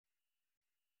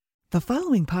The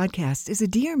following podcast is a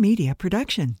Dear Media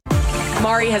production.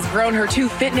 Mari has grown her 2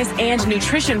 fitness and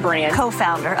nutrition brands.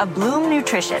 Co-founder of Bloom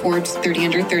Nutrition. Forbes 30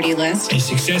 under 30 list. A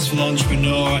successful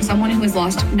entrepreneur. Someone who has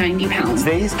lost 90 pounds.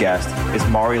 Today's guest is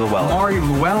Mari Llewellyn. Mari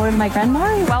Llewellyn. My friend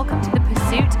Mari. Welcome to the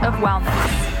Pursuit of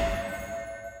Wellness.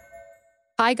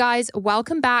 Hi guys,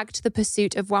 welcome back to the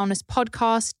Pursuit of Wellness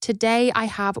podcast. Today I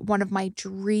have one of my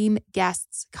dream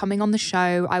guests coming on the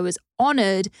show. I was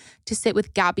honored to sit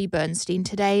with Gabby Bernstein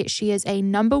today. She is a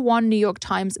 #1 New York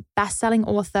Times bestselling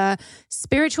author,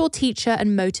 spiritual teacher,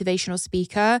 and motivational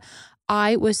speaker.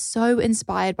 I was so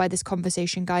inspired by this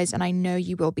conversation, guys, and I know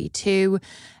you will be too.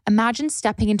 Imagine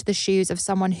stepping into the shoes of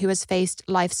someone who has faced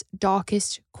life's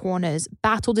darkest corners,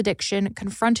 battled addiction,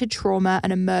 confronted trauma,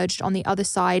 and emerged on the other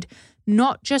side,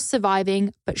 not just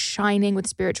surviving, but shining with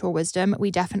spiritual wisdom. We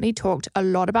definitely talked a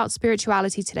lot about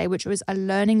spirituality today, which was a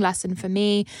learning lesson for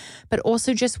me, but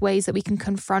also just ways that we can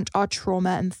confront our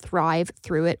trauma and thrive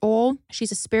through it all.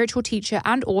 She's a spiritual teacher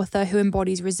and author who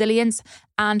embodies resilience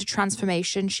and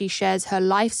transformation. She shares her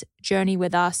life's journey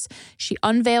with us. She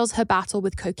unveils her battle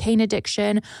with cocaine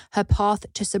addiction, her path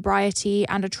to sobriety,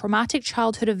 and a traumatic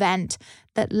childhood event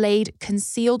that laid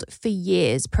concealed for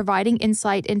years, providing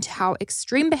insight into how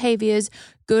extreme behaviors,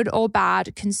 good or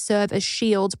bad, can serve as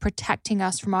shields protecting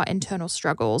us from our internal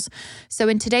struggles. So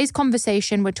in today's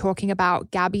conversation, we're talking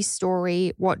about Gabby's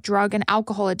story, what drug and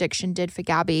alcohol addiction did for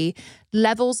Gabby,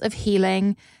 levels of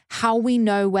healing, how we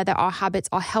know whether our habits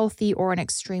are healthy or an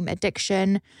extreme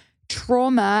addiction,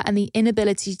 trauma and the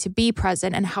inability to be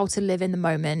present and how to live in the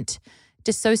moment,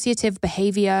 dissociative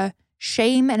behavior,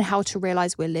 shame and how to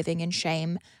realize we're living in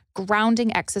shame,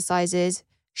 grounding exercises,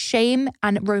 shame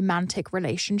and romantic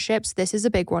relationships. This is a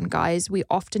big one, guys. We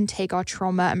often take our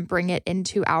trauma and bring it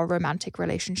into our romantic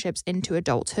relationships into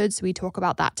adulthood. So we talk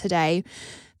about that today.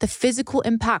 The physical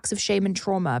impacts of shame and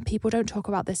trauma. People don't talk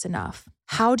about this enough.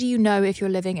 How do you know if you're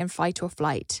living in fight or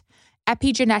flight?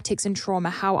 Epigenetics and trauma,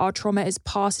 how our trauma is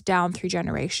passed down through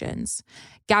generations.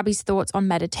 Gabby's thoughts on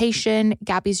meditation,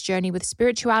 Gabby's journey with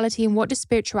spirituality, and what does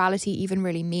spirituality even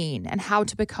really mean, and how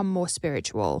to become more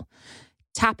spiritual.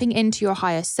 Tapping into your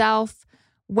higher self,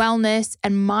 wellness,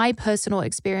 and my personal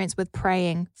experience with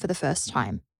praying for the first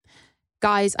time.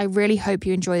 Guys, I really hope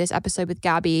you enjoy this episode with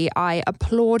Gabby. I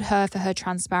applaud her for her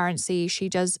transparency. She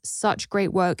does such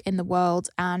great work in the world,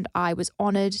 and I was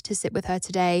honored to sit with her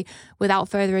today. Without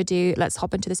further ado, let's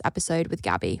hop into this episode with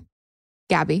Gabby.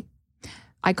 Gabby,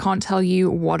 I can't tell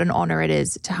you what an honor it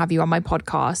is to have you on my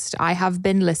podcast. I have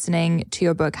been listening to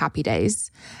your book, Happy Days,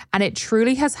 and it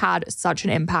truly has had such an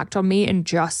impact on me in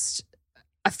just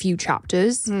a few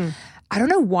chapters. I don't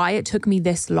know why it took me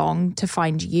this long to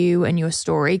find you and your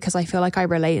story, because I feel like I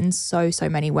relate in so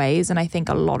many ways. And I think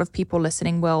a lot of people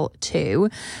listening will too.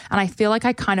 And I feel like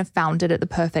I kind of found it at the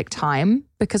perfect time,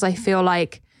 because I feel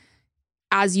like,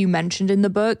 as you mentioned in the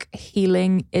book,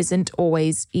 healing isn't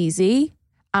always easy.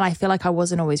 And I feel like I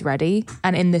wasn't always ready.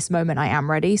 And in this moment, I am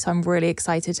ready. So I'm really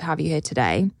excited to have you here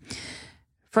today.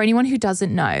 For anyone who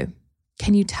doesn't know,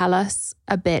 can you tell us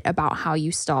a bit about how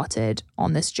you started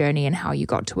on this journey and how you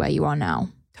got to where you are now?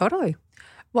 Totally.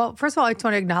 Well, first of all, I just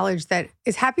want to acknowledge that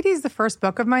is Happy Days the first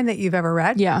book of mine that you've ever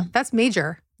read? Yeah. That's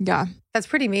major. Yeah. That's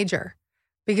pretty major,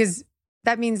 because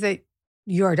that means that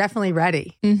you're definitely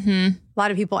ready. Mm-hmm. A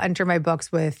lot of people enter my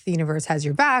books with The Universe Has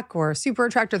Your Back or Super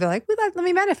Attractor. They're like, well, let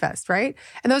me manifest, right?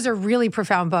 And those are really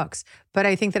profound books. But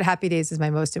I think that Happy Days is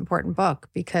my most important book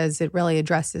because it really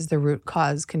addresses the root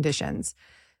cause conditions.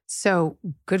 So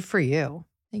good for you.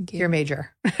 Thank you. You're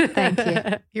major. Thank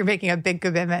you. You're making a big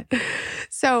commitment.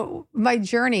 So my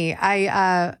journey,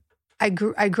 I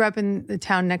grew up in the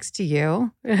town next to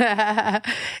you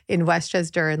in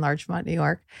Westchester in Larchmont, New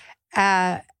York.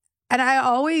 And I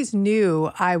always knew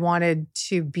I wanted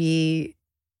to be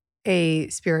a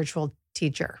spiritual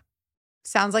teacher.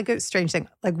 Sounds like a strange thing.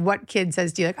 Like, what kid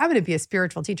says to you, like, I'm going to be a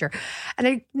spiritual teacher? And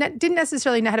I didn't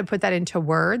necessarily know how to put that into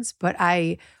words, but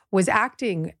I was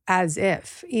acting as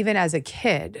if, even as a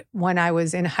kid. When I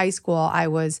was in high school, I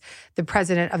was the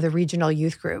president of the regional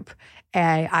youth group.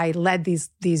 And I led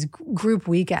these group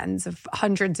weekends of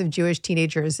hundreds of Jewish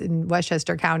teenagers in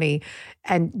Westchester County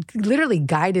and literally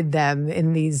guided them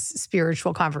in these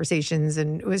spiritual conversations.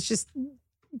 And it was just,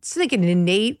 it's like an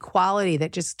innate quality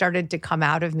that just started to come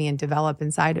out of me and develop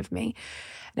inside of me.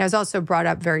 And I was also brought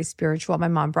up very spiritual. My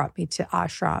mom brought me to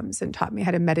ashrams and taught me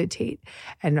how to meditate.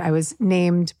 And I was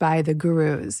named by the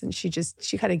gurus. And she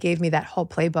kind of gave me that whole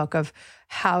playbook of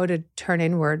how to turn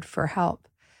inward for help.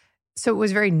 So it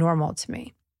was very normal to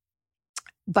me.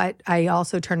 But I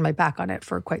also turned my back on it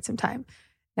for quite some time.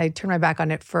 I turned my back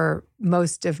on it for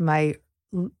most of my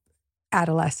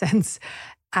adolescence.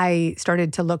 I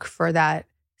started to look for that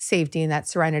safety and that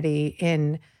serenity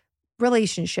in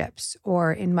relationships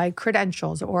or in my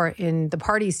credentials or in the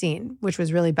party scene, which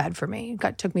was really bad for me.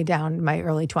 It took me down in my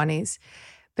early 20s.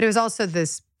 But it was also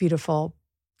this beautiful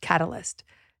catalyst.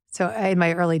 So in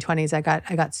my early 20s, I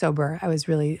got sober. I was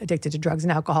really addicted to drugs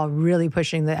and alcohol, really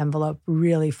pushing the envelope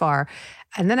really far.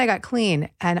 And then I got clean.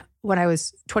 And when I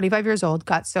was 25 years old,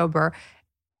 got sober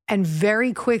and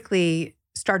very quickly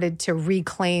started to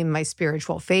reclaim my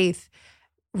spiritual faith,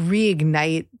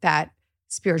 reignite that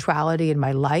spirituality in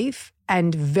my life,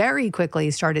 and very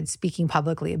quickly started speaking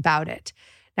publicly about it.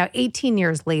 Now, 18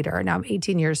 years later, now I'm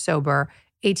 18 years sober,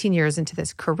 18 years into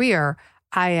this career,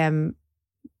 I am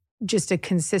just a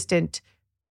consistent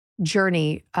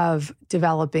journey of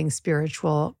developing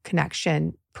spiritual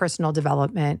connection, personal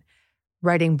development,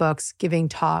 writing books, giving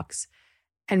talks,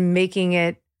 and making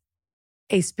it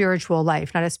a spiritual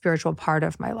life, not a spiritual part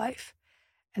of my life.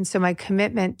 And so my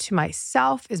commitment to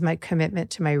myself is my commitment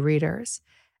to my readers.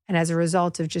 And as a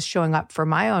result of just showing up for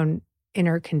my own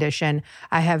inner condition,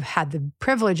 I have had the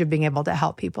privilege of being able to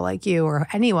help people like you or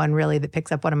anyone really that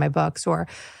picks up one of my books or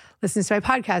listens to my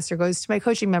podcast or goes to my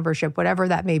coaching membership, whatever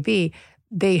that may be.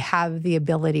 They have the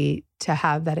ability to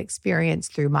have that experience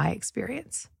through my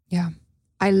experience. Yeah.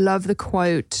 I love the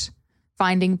quote,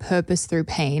 finding purpose through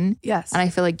pain. Yes. And I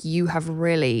feel like you have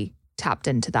really tapped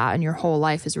into that, and your whole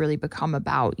life has really become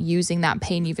about using that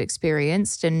pain you've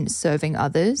experienced and serving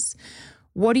others.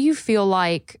 What do you feel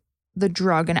like the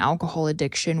drug and alcohol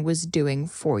addiction was doing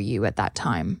for you at that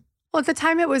time? Well, at the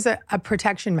time, it was a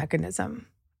protection mechanism.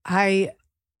 I,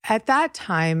 at that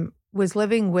time, was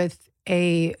living with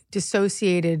a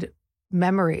dissociated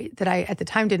memory that I, at the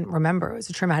time, didn't remember. It was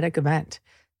a traumatic event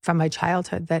from my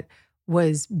childhood that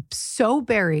was so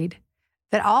buried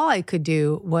that all I could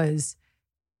do was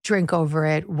drink over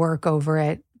it, work over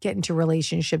it, get into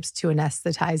relationships to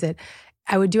anesthetize it.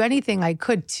 I would do anything I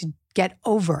could to get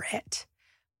over it.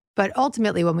 But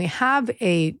ultimately, when we have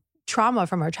a trauma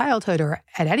from our childhood or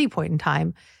at any point in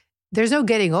time, there's no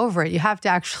getting over it. You have to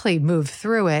actually move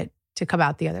through it to come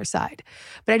out the other side.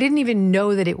 But I didn't even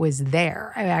know that it was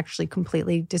there. I actually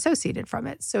completely dissociated from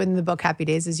it. So in the book, Happy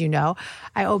Days, as you know,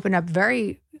 I open up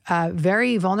very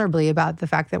vulnerably about the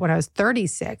fact that when I was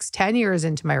 36, 10 years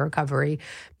into my recovery,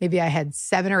 maybe I had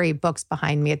 7 or 8 books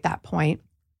behind me at that point.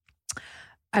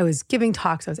 I was giving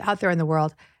talks. I was out there in the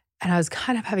world. And I was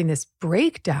kind of having this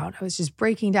breakdown. I was just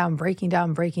breaking down.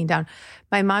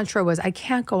 My mantra was, I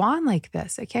can't go on like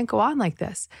this. I can't go on like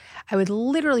this. I would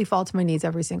literally fall to my knees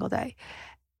every single day.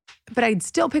 But I'd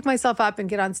still pick myself up and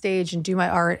get on stage and do my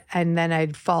art, and then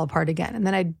I'd fall apart again. And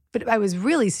then but I was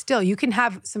really still, you can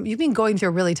going through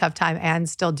a really tough time and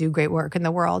still do great work in the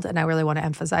world. And I really want to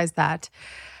emphasize that.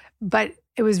 But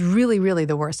it was really, really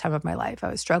the worst time of my life.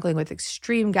 I was struggling with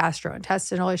extreme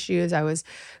gastrointestinal issues. I was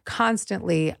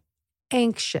constantly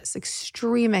anxious,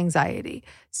 extreme anxiety,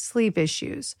 sleep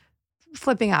issues,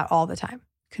 flipping out all the time,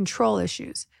 control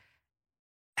issues.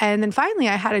 And then finally,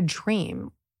 I had a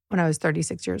dream when I was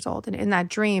 36 years old. And in that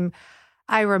dream,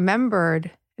 I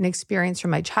remembered an experience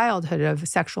from my childhood of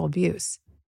sexual abuse.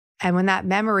 And when that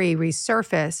memory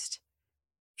resurfaced,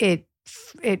 it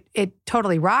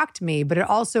totally rocked me, but it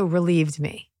also relieved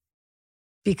me.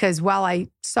 Because while I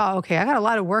saw, okay, I got a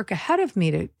lot of work ahead of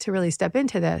me to really step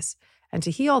into this and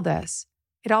to heal this,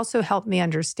 it also helped me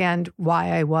understand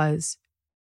why I was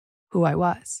who I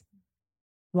was,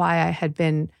 why I had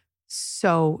been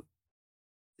so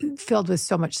filled with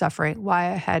so much suffering,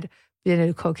 why I had been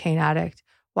a cocaine addict,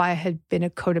 why I had been a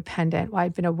codependent, why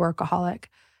I'd been a workaholic.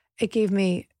 It gave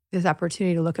me this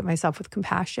opportunity to look at myself with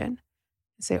compassion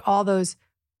and say, all those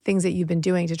things that you've been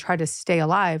doing to try to stay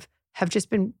alive have just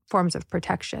been forms of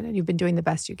protection, and you've been doing the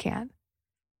best you can.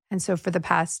 And so for the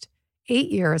past 8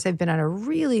 years, I've been on a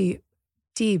really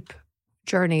deep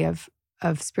journey of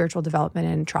spiritual development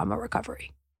and trauma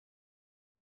recovery.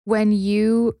 When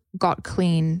you got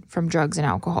clean from drugs and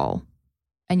alcohol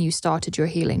and you started your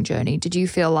healing journey, did you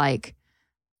feel like,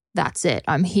 that's it,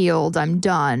 I'm healed, I'm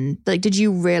done? Like, did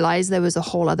you realize there was a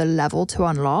whole other level to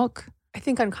unlock? I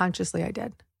think unconsciously I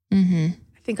did. Mm-hmm.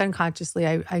 I think unconsciously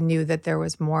I knew that there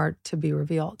was more to be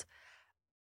revealed.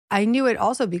 I knew it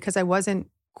also because I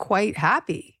wasn't quite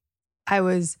happy. I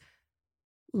was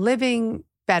living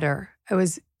better. I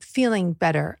was feeling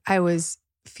better. I was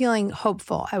feeling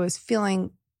hopeful. I was feeling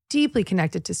deeply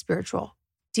connected to spiritual,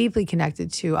 deeply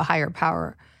connected to a higher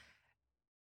power.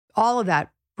 All of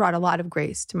that brought a lot of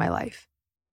grace to my life,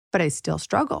 but I still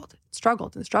struggled.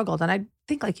 And I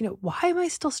think why am I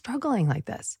still struggling like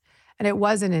this? And it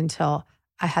wasn't until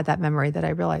I had that memory that I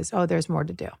realized, oh, there's more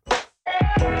to do.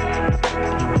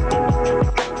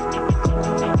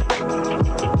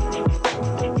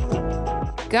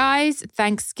 Guys,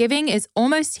 Thanksgiving is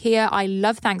almost here. I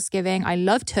love Thanksgiving. I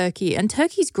love turkey, and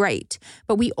turkey's great.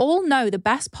 But we all know the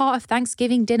best part of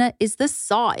Thanksgiving dinner is the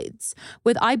sides.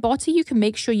 With Ibotta, you can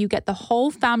make sure you get the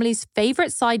whole family's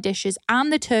favorite side dishes and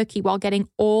the turkey while getting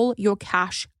all your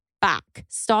cash back.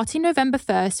 Starting November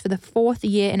 1st for the 4th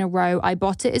year in a row,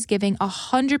 Ibotta is giving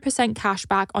 100% cash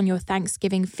back on your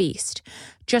Thanksgiving feast.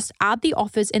 Just add the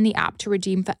offers in the app to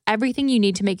redeem for everything you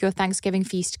need to make your Thanksgiving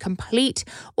feast complete.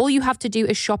 All you have to do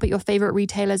is shop at your favorite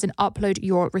retailers and upload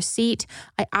your receipt.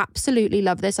 I absolutely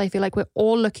love this. I feel like we're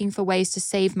all looking for ways to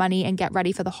save money and get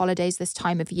ready for the holidays this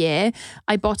time of year.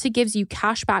 Ibotta gives you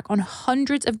cash back on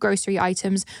hundreds of grocery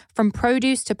items, from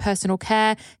produce to personal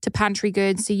care to pantry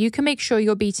goods, so you can make sure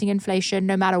you're beating inflation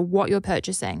no matter what you're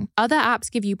purchasing. Other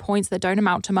apps give you points that don't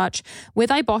amount to much. With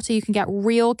Ibotta, you can get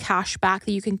real cash back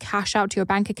that you can cash out to your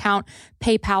bank account,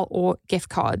 PayPal, or gift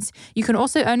cards. You can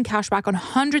also earn cash back on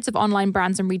hundreds of online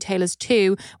brands and retailers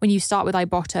too when you start with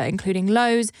Ibotta, including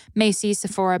Lowe's, Macy's,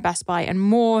 Sephora, Best Buy, and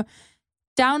more.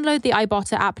 Download the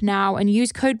Ibotta app now and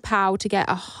use code POW to get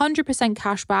 100%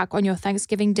 cash back on your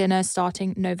Thanksgiving dinner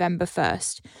starting November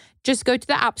 1st. Just go to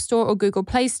the App Store or Google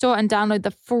Play Store and download the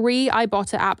free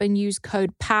Ibotta app and use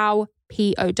code POW,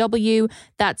 P-O-W.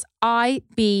 That's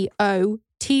I-B-O-T-T-A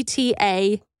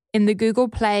in the Google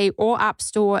Play or App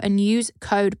Store and use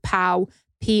code POW,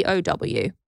 P-O-W.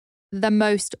 The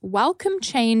most welcome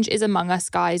change is among us,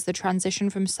 guys. The transition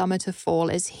from summer to fall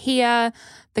is here.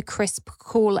 The crisp,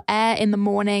 cool air in the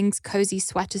mornings, cozy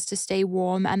sweaters to stay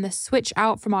warm, and the switch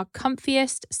out from our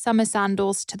comfiest summer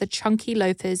sandals to the chunky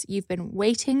loafers you've been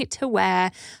waiting to wear.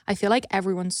 I feel like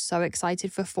everyone's so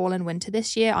excited for fall and winter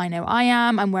this year. I know I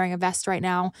am. I'm wearing a vest right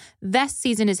now. Vest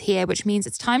season is here, which means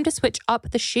it's time to switch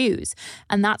up the shoes.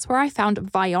 And that's where I found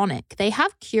Vionic. They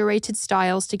have curated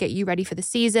styles to get you ready for the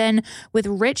season, with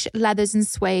rich leathers and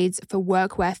suedes for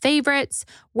workwear favorites,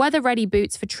 weather-ready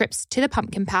boots for trips to the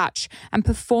pumpkin patch, and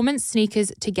performance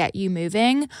sneakers to get you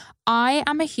moving. I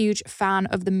am a huge fan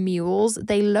of the mules.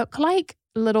 They look like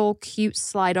little cute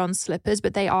slide-on slippers,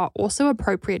 but they are also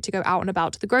appropriate to go out and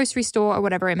about to the grocery store or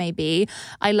whatever it may be.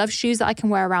 I love shoes that I can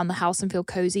wear around the house and feel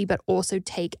cozy, but also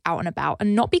take out and about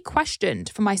and not be questioned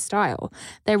for my style.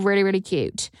 They're really, really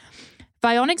cute.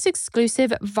 Vionic's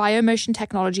exclusive VioMotion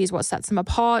technology is what sets them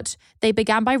apart. They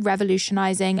began by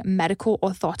revolutionizing medical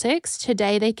orthotics.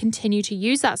 Today, they continue to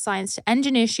use that science to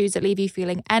engineer shoes that leave you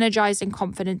feeling energized and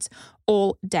confident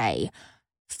all day.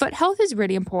 Foot health is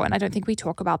really important. I don't think we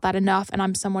talk about that enough. And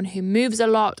I'm someone who moves a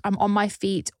lot. I'm on my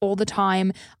feet all the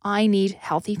time. I need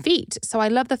healthy feet. So I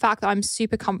love the fact that I'm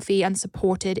super comfy and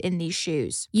supported in these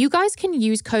shoes. You guys can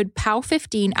use code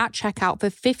POW15 at checkout for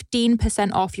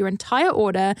 15% off your entire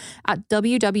order at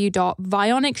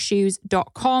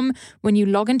www.vionicshoes.com when you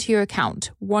log into your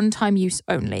account. One-time use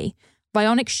only.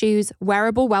 Vionic shoes,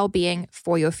 wearable well-being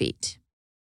for your feet.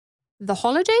 The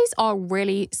holidays are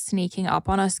really sneaking up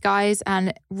on us, guys,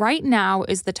 and right now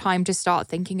is the time to start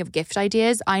thinking of gift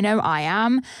ideas. I know I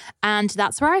am, and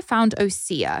that's where I found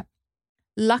Osea.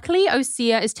 Luckily,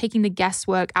 Osea is taking the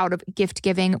guesswork out of gift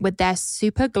giving with their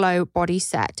Super Glow body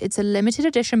set. It's a limited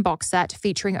edition box set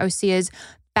featuring Osea's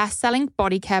best-selling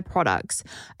body care products,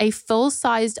 a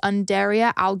full-sized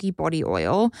Undaria algae body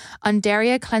oil,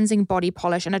 Undaria cleansing body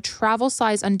polish, and a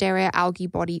travel-size Undaria algae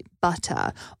body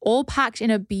butter, all packed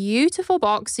in a beautiful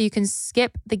box so you can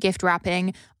skip the gift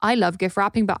wrapping. I love gift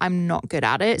wrapping, but I'm not good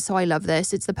at it, so I love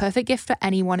this. It's the perfect gift for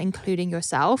anyone, including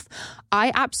yourself.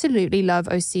 I absolutely love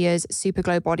Osea's Super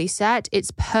Glow body set.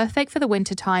 It's perfect for the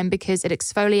wintertime because it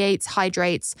exfoliates,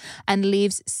 hydrates, and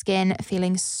leaves skin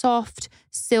feeling soft,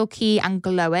 silky, and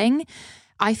glowing.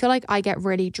 I feel like I get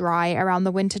really dry around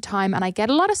the winter time and I get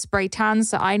a lot of spray tans,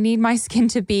 so I need my skin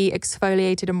to be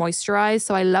exfoliated and moisturized.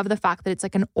 So I love the fact that it's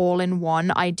like an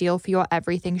all-in-one, ideal for your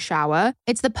everything shower.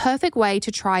 It's the perfect way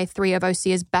to try 3 of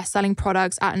Osea's best-selling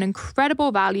products at an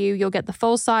incredible value. You'll get the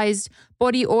full-sized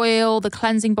body oil, the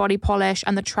cleansing body polish,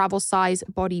 and the travel-size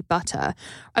body butter.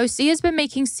 Osea's been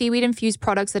making seaweed-infused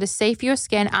products that are safe for your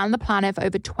skin and the planet for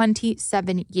over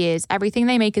 27 years. Everything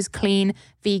they make is clean,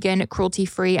 vegan,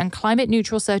 cruelty-free, and climate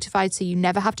neutral certified, so you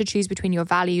never have to choose between your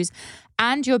values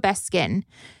and your best skin.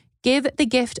 Give the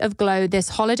gift of glow this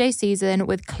holiday season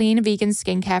with clean vegan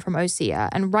skincare from Osea.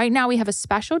 And right now we have a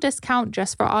special discount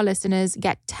just for our listeners.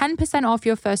 Get 10% off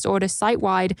your first order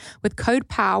site-wide with code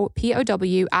POW,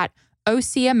 P-O-W, at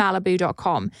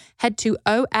OseaMalibu.com. Head to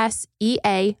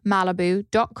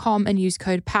OSEAMalibu.com and use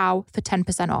code POW for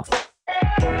 10% off.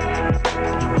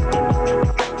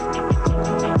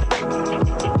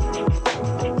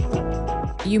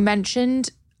 You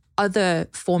mentioned other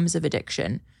forms of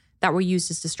addiction that were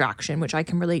used as distraction, which I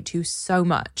can relate to so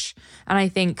much. And I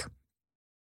think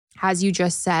as you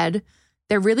just said,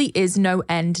 there really is no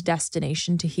end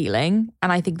destination to healing.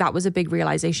 And I think that was a big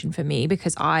realization for me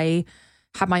because I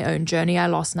had my own journey. I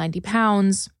lost 90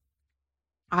 pounds.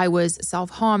 I was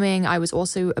self-harming. I was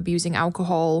also abusing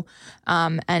alcohol.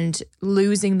 And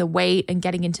losing the weight and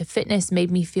getting into fitness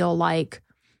made me feel like,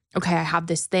 okay, I have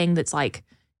this thing that's like,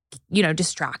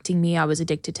 distracting me. I was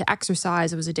addicted to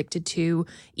exercise. I was addicted to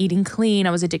eating clean.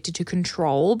 I was addicted to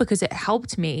control because it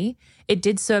helped me. It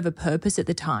did serve a purpose at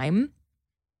the time,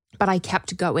 but I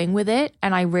kept going with it.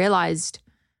 And I realized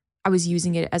I was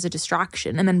using it as a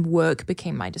distraction. And then work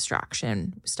became my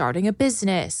distraction. Starting a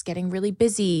business, getting really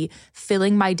busy,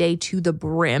 filling my day to the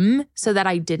brim so that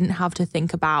I didn't have to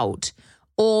think about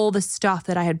all the stuff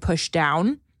that I had pushed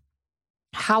down.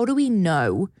 How do we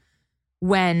know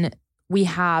when we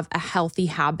have a healthy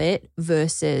habit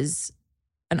versus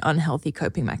an unhealthy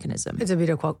coping mechanism? It's a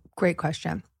beautiful, great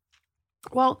question.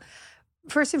 Well,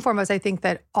 first and foremost, I think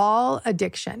that all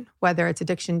addiction, whether it's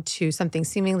addiction to something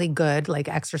seemingly good like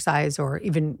exercise or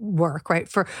even work, right?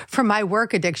 For my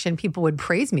work addiction, people would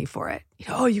praise me for it.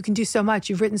 Oh, you can do so much.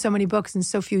 You've written so many books in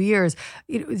so few years.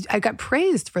 I got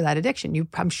praised for that addiction.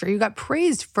 I'm sure you got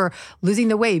praised for losing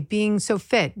the weight, being so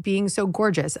fit, being so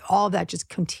gorgeous. All of that just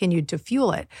continued to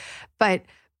fuel it. But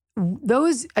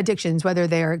those addictions, whether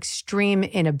they are extreme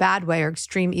in a bad way or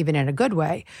extreme even in a good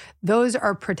way, those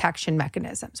are protection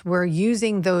mechanisms. We're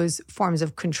using those forms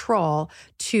of control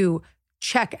to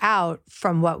check out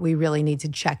from what we really need to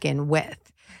check in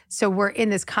with. So we're in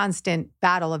this constant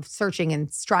battle of searching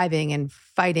and striving and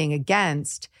fighting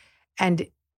against, and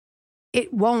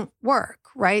it won't work.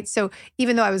 Right. So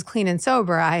even though I was clean and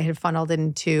sober, I had funneled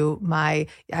into my,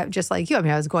 just like you,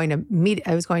 I was going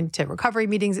to recovery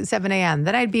meetings at 7 a.m.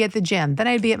 Then I'd be at the gym. Then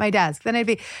I'd be at my desk. Then I'd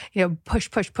be,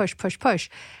 push.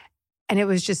 And it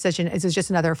was just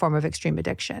another form of extreme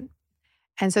addiction.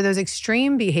 And so those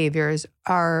extreme behaviors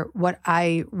are what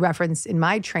I reference in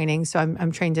my training. So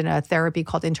I'm trained in a therapy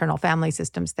called internal family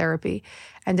systems therapy.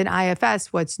 And in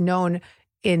IFS, what's known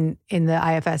in the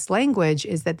IFS language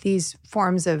is that these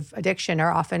forms of addiction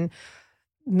are often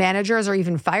managers or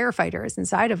even firefighters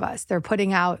inside of us. They're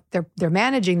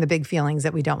managing the big feelings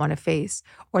that we don't want to face,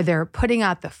 or they're putting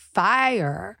out the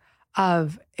fire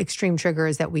of extreme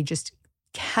triggers that we just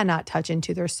cannot touch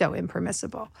into. They're so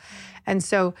impermissible. And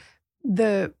so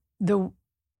the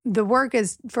work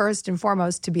is first and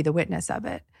foremost to be the witness of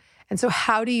it. And so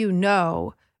how do you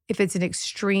know if it's an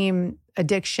extreme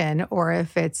addiction or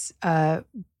if it's a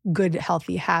good,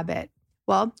 healthy habit?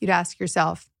 Well, you'd ask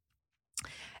yourself,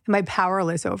 am I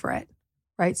powerless over it,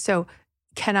 right? So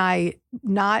can I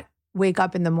not wake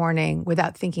up in the morning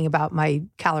without thinking about my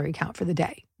calorie count for the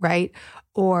day, right?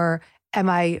 Or am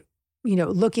I,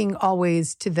 looking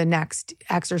always to the next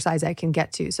exercise I can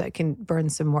get to so I can burn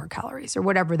some more calories or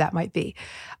whatever that might be?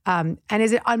 And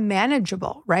is it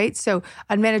unmanageable, right? So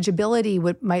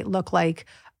unmanageability might look like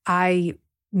I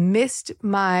missed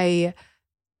my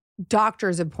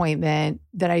doctor's appointment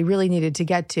that I really needed to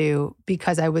get to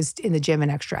because I was in the gym an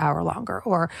extra hour longer,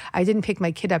 or I didn't pick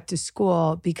my kid up to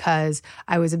school because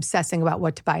I was obsessing about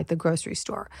what to buy at the grocery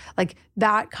store. Like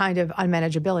that kind of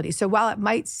unmanageability. So while it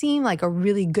might seem like a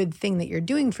really good thing that you're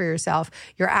doing for yourself,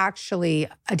 you're actually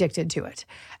addicted to it.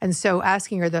 And so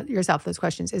asking yourself those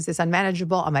questions, is this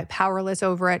unmanageable? Am I powerless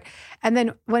over it? And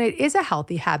then when it is a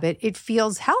healthy habit, it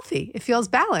feels healthy. It feels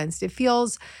balanced. It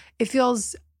feels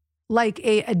like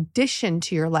a addition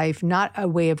to your life, not a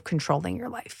way of controlling your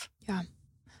life. Yeah.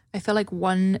 I feel like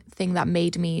one thing that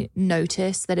made me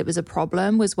notice that it was a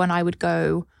problem was when I would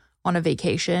go on a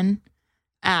vacation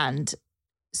and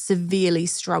severely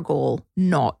struggle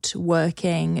not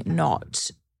working,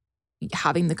 not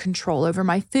having the control over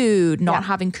my food, not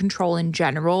having control in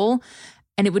general.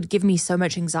 And it would give me so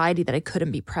much anxiety that I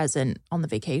couldn't be present on the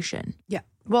vacation. Yeah.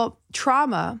 Well,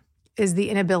 trauma is the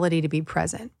inability to be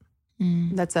present.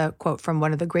 That's a quote from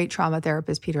one of the great trauma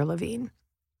therapists, Peter Levine.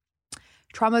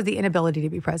 Trauma is the inability to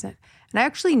be present. And I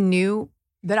actually knew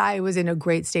that I was in a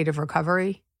great state of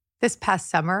recovery this past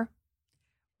summer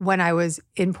when I was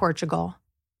in Portugal.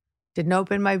 Didn't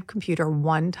open my computer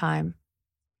one time.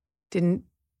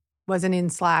 Wasn't in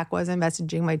Slack, wasn't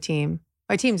messaging my team.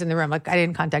 My team's in the room. Like I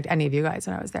didn't contact any of you guys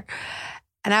when I was there.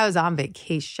 And I was on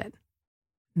vacation.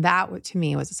 That to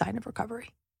me was a sign of recovery.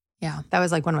 Yeah. That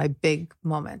was like one of my big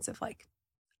moments of like,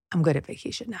 I'm good at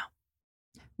vacation now.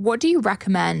 What do you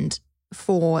recommend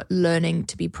for learning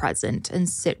to be present and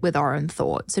sit with our own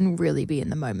thoughts and really be in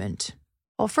the moment?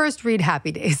 Well, first, read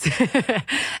Happy Days.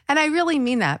 And I really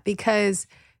mean that because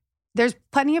there's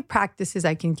plenty of practices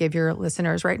I can give your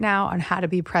listeners right now on how to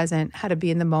be present, how to be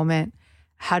in the moment,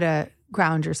 how to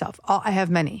ground yourself. I have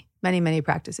many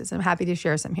practices. I'm happy to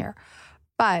share some here.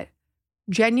 But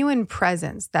genuine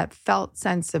presence, that felt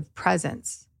sense of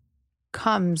presence,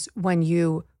 comes when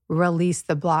you release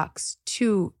the blocks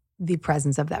to the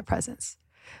presence of that presence.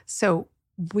 So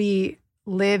we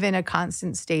live in a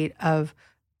constant state of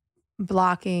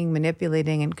blocking,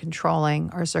 manipulating, and controlling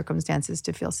our circumstances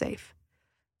to feel safe.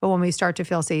 But when we start to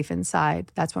feel safe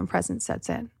inside, that's when presence sets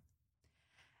in.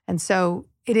 And so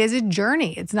it is a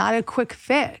journey. It's not a quick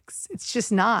fix. It's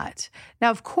just not.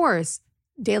 Now, of course,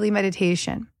 daily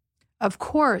meditation. Of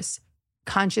course,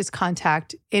 conscious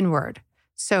contact inward.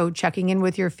 So checking in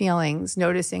with your feelings,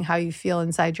 noticing how you feel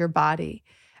inside your body.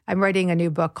 I'm writing a new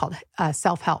book called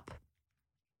Self-Help.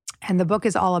 And the book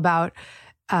is all about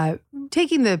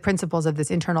taking the principles of this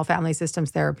internal family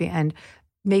systems therapy and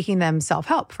making them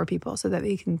self-help for people so that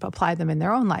they can apply them in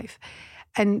their own life.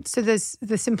 And so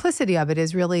the simplicity of it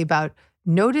is really about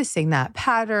noticing that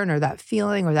pattern or that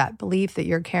feeling or that belief that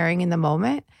you're carrying in the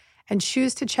moment and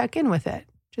choose to check in with it.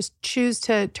 Just choose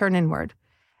to turn inward.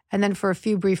 And then for a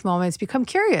few brief moments, become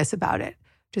curious about it.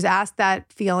 Just ask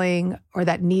that feeling or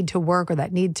that need to work or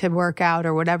that need to work out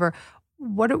or whatever.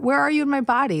 Where are you in my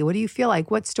body? What do you feel like?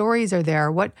 What stories are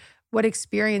there? What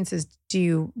experiences do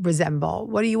you resemble?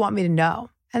 What do you want me to know?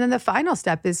 And then the final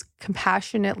step is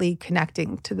compassionately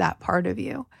connecting to that part of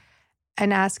you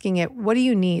and asking it, what do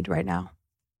you need right now?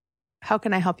 How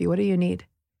can I help you? What do you need?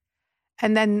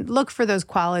 And then look for those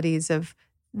qualities of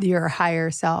your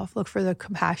higher self. Look for the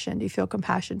compassion. Do you feel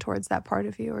compassion towards that part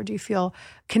of you? Or do you feel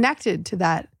connected to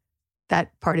that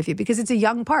part of you? Because it's a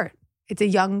young part. It's a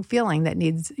young feeling that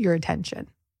needs your attention.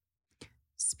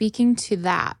 Speaking to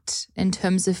that, in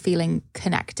terms of feeling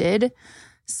connected,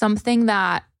 something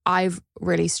that I've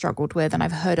really struggled with, and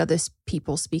I've heard other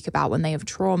people speak about when they have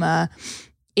trauma,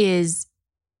 is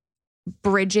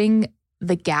bridging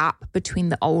the gap between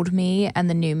the old me and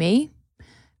the new me.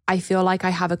 I feel like I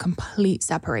have a complete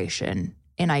separation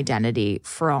in identity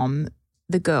from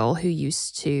the girl who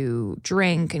used to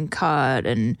drink and cut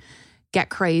and get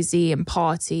crazy and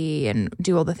party and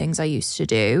do all the things I used to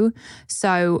do.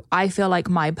 So I feel like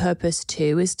my purpose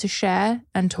too is to share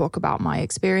and talk about my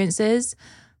experiences.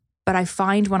 But I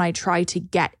find when I try to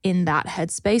get in that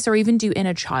headspace or even do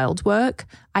inner child work,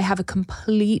 I have a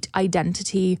complete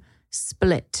identity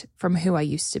split from who I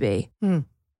used to be.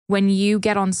 When you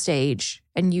get on stage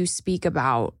and you speak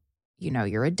about,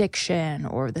 your addiction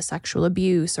or the sexual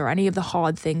abuse or any of the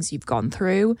hard things you've gone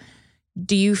through,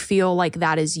 do you feel like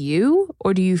that is you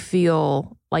or do you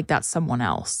feel like that's someone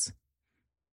else?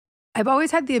 I've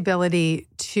always had the ability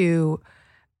to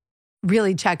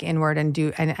really check inward and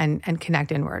do and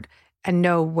connect inward and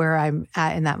know where I'm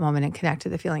at in that moment and connect to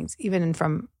the feelings, even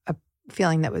from a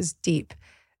feeling that was deep.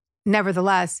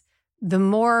 Nevertheless, the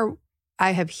more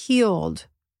I have healed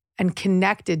and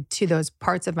connected to those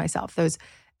parts of myself, those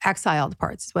exiled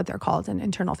parts is what they're called in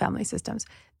internal family systems.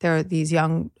 They're these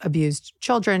young abused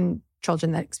children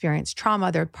that experience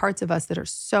trauma. There are parts of us that are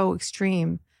so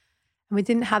extreme and we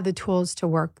didn't have the tools to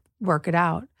work it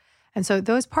out. And so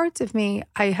those parts of me,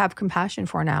 I have compassion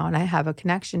for now and I have a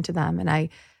connection to them and I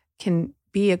can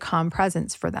be a calm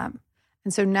presence for them.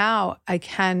 And so now I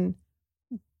can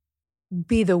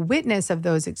be the witness of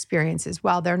those experiences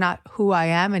while they're not who I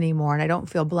am anymore and I don't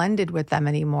feel blended with them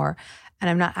anymore and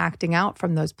I'm not acting out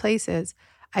from those places.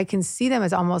 I can see them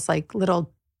as almost like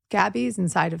little Gabbies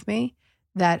inside of me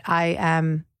that I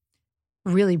am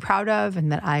really proud of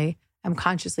and that I am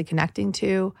consciously connecting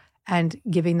to and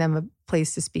giving them a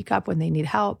place to speak up when they need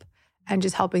help and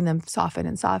just helping them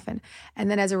soften.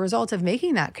 And then as a result of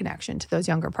making that connection to those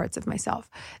younger parts of myself,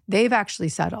 they've actually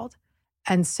settled.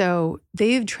 And so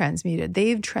they've transmuted,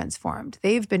 they've transformed,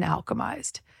 they've been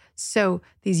alchemized. So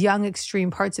these young extreme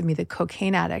parts of me, the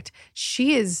cocaine addict,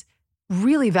 she is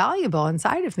really valuable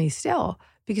inside of me still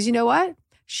because you know what?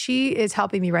 She is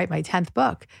helping me write my 10th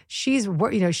book. She's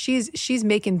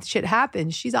making shit happen.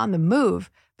 She's on the move,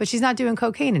 but she's not doing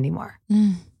cocaine anymore.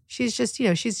 She's just,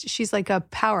 she's like a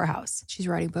powerhouse. She's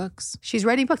writing books.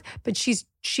 But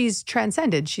she's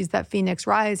transcended. She's that phoenix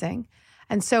rising.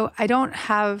 And so I don't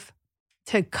have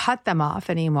to cut them off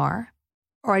anymore,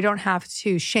 or I don't have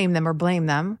to shame them or blame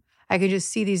them. I can just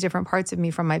see these different parts of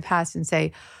me from my past and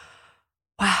say,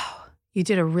 wow, you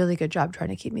did a really good job trying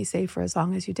to keep me safe for as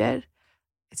long as you did.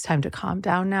 It's time to calm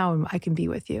down now and I can be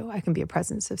with you. I can be a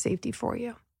presence of safety for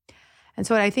you. And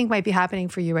so what I think might be happening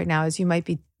for you right now is you might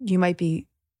be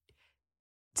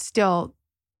still,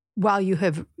 while you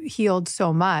have healed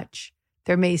so much,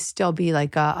 there may still be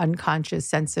like a unconscious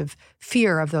sense of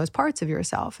fear of those parts of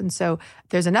yourself. And so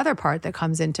there's another part that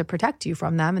comes in to protect you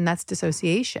from them, and that's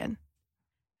dissociation.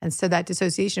 And so that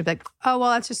dissociation of like, oh, well,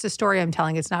 that's just a story I'm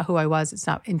telling. It's not who I was. It's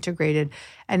not integrated.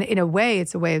 And in a way,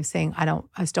 it's a way of saying,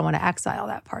 I still want to exile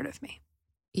that part of me.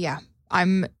 Yeah.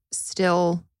 I'm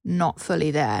still not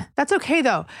fully there. That's okay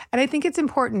though. And I think it's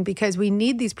important because we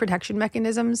need these protection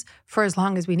mechanisms for as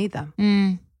long as we need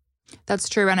them. That's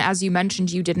true. And as you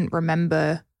mentioned, you didn't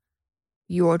remember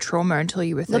your trauma until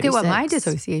you were 36. Look at what my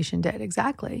dissociation did.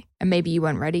 Exactly. And maybe you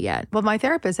weren't ready yet. Well, my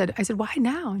therapist said, I said, why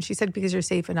now? And she said, because you're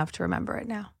safe enough to remember it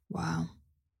now. Wow.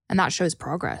 And that shows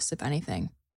progress, if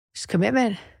anything. Just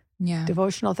commitment. Yeah.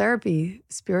 Devotional therapy,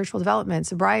 spiritual development,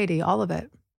 sobriety, all of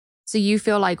it. So you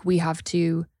feel like we have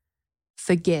to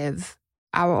forgive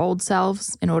our old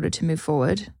selves in order to move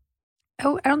forward?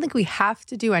 Oh, I don't think we have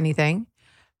to do anything,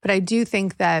 but I do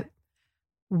think that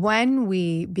when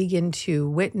we begin to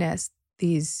witness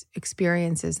these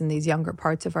experiences in these younger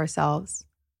parts of ourselves,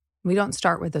 we don't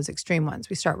start with those extreme ones.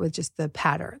 We start with just the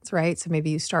patterns, right? So maybe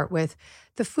you start with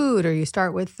the food or you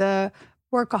start with the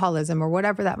workaholism or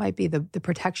whatever that might be, the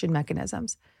protection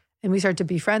mechanisms. And we start to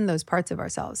befriend those parts of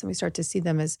ourselves and we start to see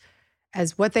them as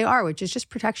what they are, which is just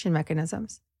protection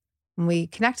mechanisms. And we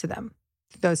connect to them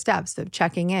through those steps of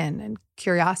checking in and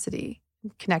curiosity,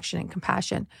 connection and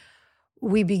compassion.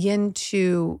 We begin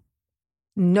to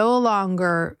no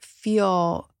longer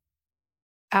feel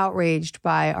outraged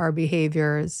by our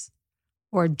behaviors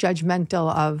or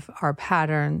judgmental of our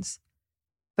patterns,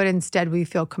 but instead we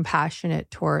feel compassionate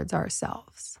towards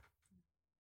ourselves.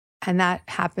 And that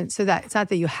happens so that it's not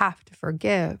that you have to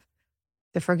forgive.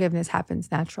 The forgiveness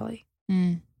happens naturally.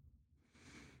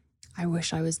 I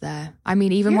wish I was there. I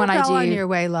mean, even You're when I do. You're well on your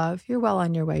way, love. You're well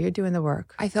on your way. You're doing the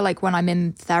work. I feel like when I'm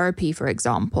in therapy, for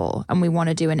example, and we want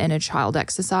to do an inner child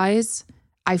exercise,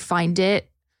 I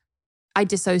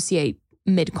dissociate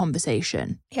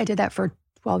mid-conversation. Yeah, I did that for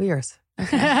 12 years.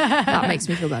 Okay. That makes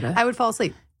me feel better. I would fall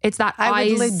asleep. It's that I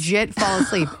would legit fall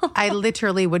asleep. I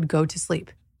literally would go to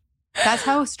sleep. That's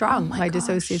how strong my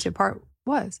dissociative part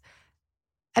was.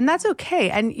 And that's okay.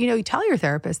 And, you tell your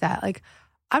therapist that, like,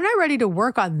 I'm not ready to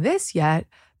work on this yet,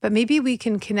 but maybe we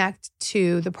can connect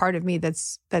to the part of me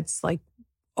that's like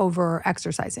over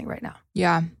exercising right now.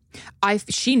 Yeah.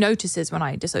 She notices when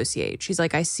I dissociate. She's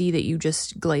like, I see that you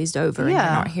just glazed over and you're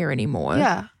not here anymore.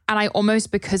 Yeah. And I almost,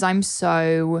 because I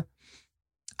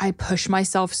push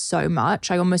myself so much,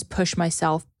 I almost push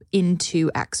myself into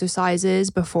exercises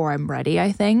before I'm ready,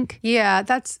 I think. Yeah,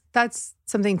 that's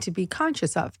something to be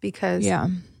conscious of because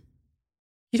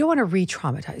you don't want to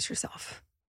re-traumatize yourself.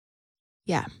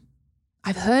 Yeah.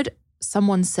 I've heard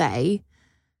someone say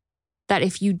that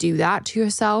if you do that to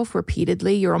yourself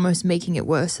repeatedly, you're almost making it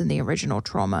worse than the original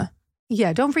trauma.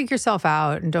 Yeah, don't freak yourself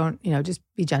out and don't, just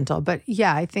be gentle. But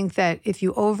yeah, I think that if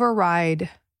you override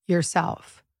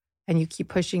yourself and you keep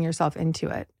pushing yourself into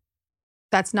it,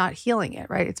 that's not healing it,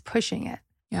 right? It's pushing it.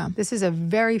 Yeah. This is a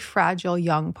very fragile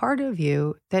young part of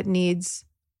you that needs,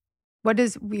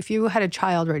 if you had a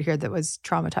child right here that was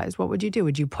traumatized, what would you do?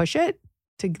 Would you push it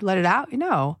to let it out?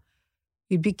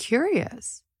 You'd be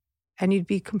curious and you'd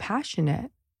be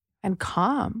compassionate and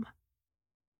calm.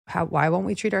 Why won't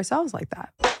we treat ourselves like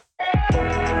that?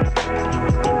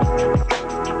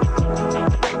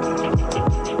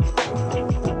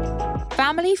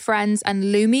 Family, friends, and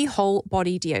Lumi whole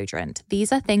body deodorant.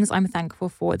 These are things I'm thankful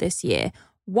for this year.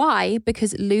 Why?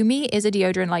 Because Lumi is a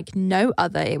deodorant like no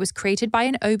other. It was created by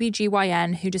an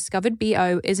OBGYN who discovered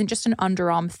BO isn't just an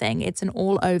underarm thing, it's an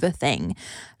all-over thing.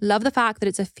 Love the fact that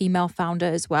it's a female founder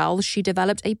as well. She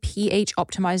developed a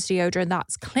pH-optimized deodorant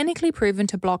that's clinically proven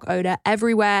to block odor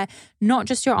everywhere, not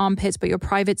just your armpits, but your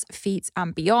privates, feet,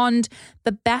 and beyond.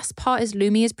 The best part is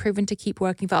Lumi is proven to keep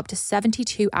working for up to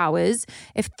 72 hours.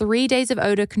 If 3 days of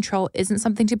odor control isn't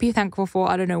something to be thankful for,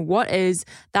 I don't know what is.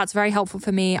 That's very helpful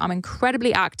for me. I'm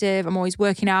incredibly active. I'm always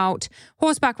working out,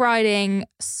 horseback riding,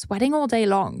 sweating all day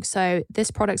long. So this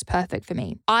product's perfect for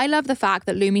me. I love the fact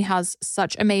that Lumi has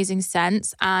such amazing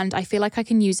scents and I feel like I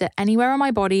can use it anywhere on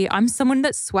my body. I'm someone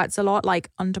that sweats a lot, like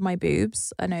under my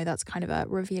boobs. I know that's kind of a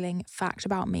revealing fact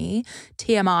about me,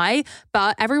 TMI,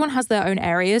 but everyone has their own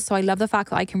areas. So I love the fact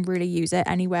that I can really use it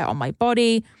anywhere on my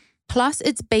body. Plus,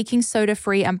 it's baking soda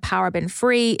free and paraben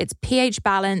free. It's pH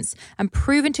balanced and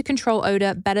proven to control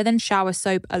odor better than shower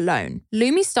soap alone.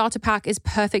 Lumi Starter Pack is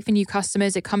perfect for new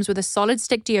customers. It comes with a solid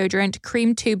stick deodorant,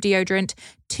 cream tube deodorant,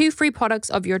 2 free products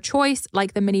of your choice,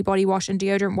 like the mini body wash and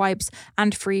deodorant wipes,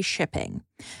 and free shipping.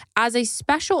 As a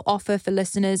special offer for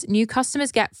listeners, new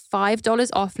customers get $5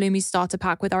 off Lumi's Starter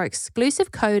Pack with our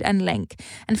exclusive code and link.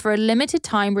 And for a limited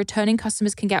time, returning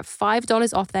customers can get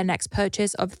 $5 off their next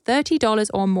purchase of $30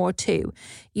 or more too.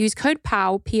 Use code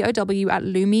POW, P-O-W, at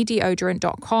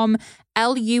lumideodorant.com,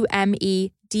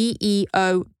 Lume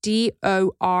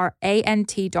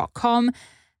DEODORANT.com.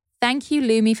 Thank you,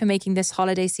 Lumi, for making this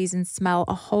holiday season smell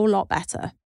a whole lot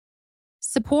better.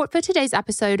 Support for today's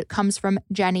episode comes from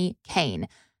Jenny Kane.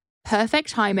 Perfect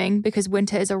timing because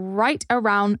winter is right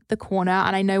around the corner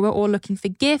and I know we're all looking for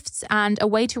gifts and a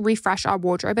way to refresh our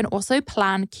wardrobe and also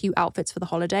plan cute outfits for the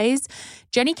holidays.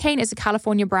 Jenny Kane is a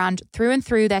California brand through and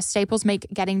through. Their staples make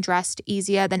getting dressed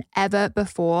easier than ever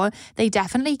before. They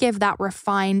definitely give that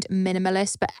refined,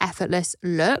 minimalist but effortless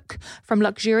look. From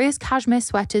luxurious cashmere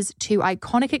sweaters to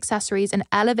iconic accessories and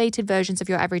elevated versions of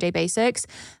your everyday basics,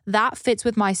 that fits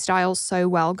with my style so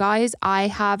well, guys. I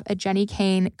have a Jenny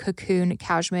Kane cocoon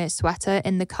cashmere sweater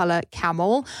in the color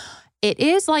camel. It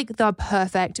is like the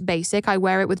perfect basic. I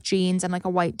wear it with jeans and like a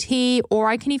white tee, or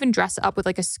I can even dress it up with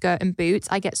like a skirt and boots.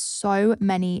 I get so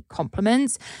many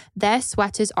compliments. Their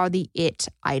sweaters are the it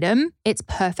item. It's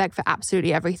perfect for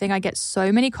absolutely everything. I get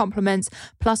so many compliments.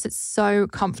 Plus, it's so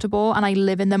comfortable and I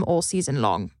live in them all season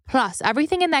long. Plus,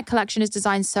 everything in their collection is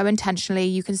designed so intentionally.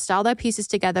 You can style their pieces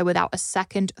together without a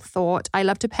second thought. I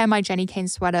love to pair my Jenny Kane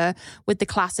sweater with the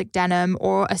classic denim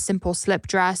or a simple slip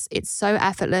dress. It's so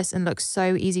effortless and looks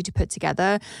so easy to put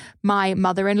together. My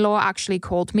mother-in-law actually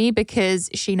called me because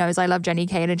she knows I love Jenny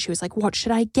Kane and she was like, what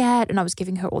should I get? And I was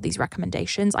giving her all these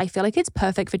recommendations. I feel like it's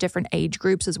perfect for different age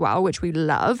groups as well, which we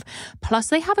love. Plus,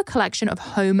 they have a collection of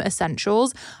home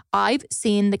essentials. I've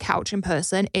seen the couch in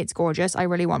person. It's gorgeous. I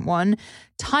really want one.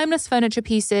 Timeless furniture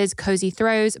pieces, cozy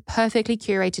throws, perfectly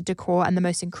curated decor, and the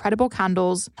most incredible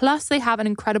candles. Plus, they have an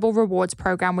incredible rewards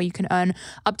program where you can earn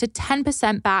up to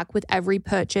 10% back with every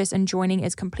purchase, and joining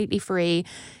is completely free.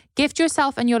 Gift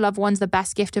yourself and your loved ones the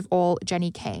best gift of all, Jenny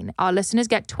Kane. Our listeners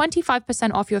get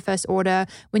 25% off your first order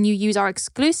when you use our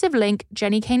exclusive link,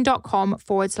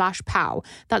 jennykane.com/POW.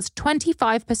 That's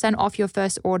 25% off your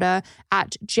first order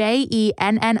at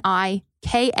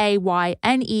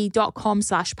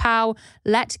JENNIKAYNE.com/POW.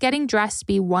 Let getting dressed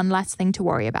be one less thing to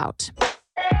worry about.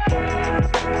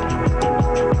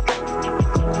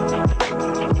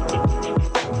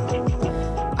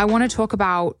 I want to talk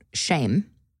about shame.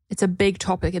 It's a big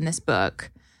topic in this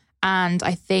book. And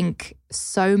I think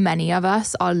so many of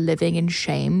us are living in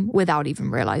shame without even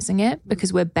realizing it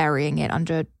because we're burying it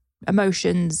under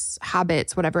emotions,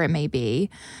 habits, whatever it may be.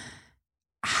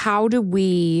 How do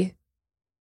we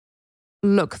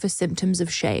look for symptoms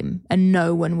of shame and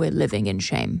know when we're living in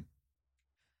shame?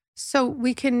 So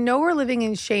we can know we're living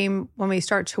in shame when we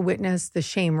start to witness the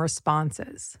shame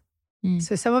responses.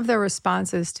 So some of the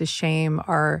responses to shame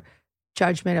are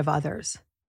judgment of others.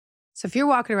 So if you're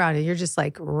walking around and you're just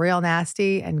like real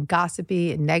nasty and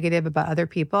gossipy and negative about other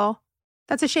people,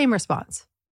 that's a shame response.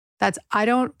 That's, I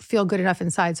don't feel good enough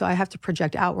inside, so I have to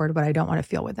project outward what I don't want to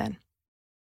feel within.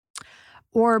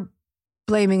 Or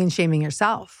blaming and shaming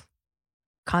yourself.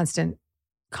 Constant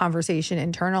conversation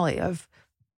internally of,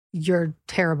 you're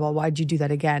terrible. Why'd you do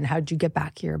that again? How'd you get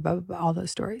back here? Blah, blah, blah, all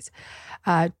those stories.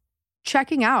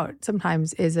 Checking out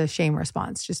sometimes is a shame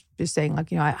response. Just saying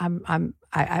like, you know,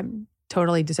 I'm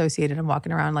totally dissociated. I'm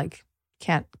walking around like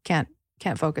can't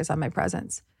focus on my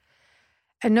presence.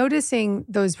 And noticing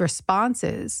those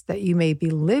responses that you may be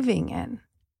living in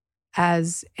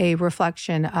as a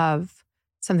reflection of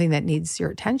something that needs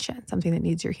your attention, something that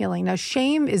needs your healing. Now,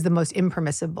 shame is the most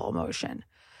impermissible emotion.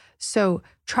 So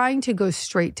trying to go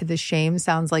straight to the shame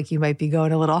sounds like you might be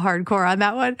going a little hardcore on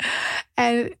that one.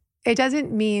 And it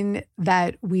doesn't mean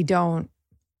that we don't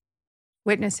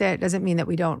witness it. It doesn't mean that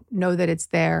we don't know that it's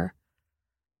there.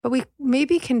 But we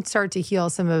maybe can start to heal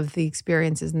some of the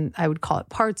experiences, and I would call it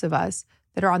parts of us,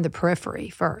 that are on the periphery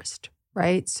first,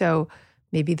 right? So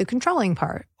maybe the controlling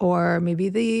part, or maybe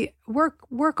the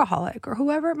workaholic, or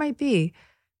whoever it might be.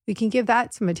 We can give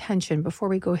that some attention before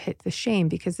we go hit the shame,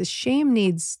 because the shame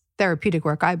needs therapeutic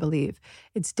work, I believe.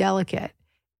 It's delicate.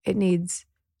 It needs,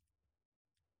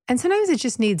 and sometimes it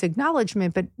just needs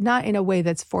acknowledgement, but not in a way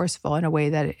that's forceful, in a way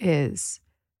that is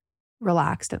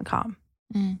relaxed and calm.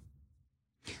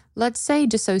 Let's say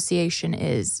dissociation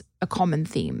is a common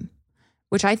theme,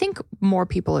 which I think more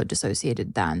people are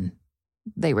dissociated than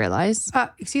they realize.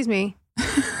 Excuse me.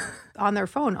 On their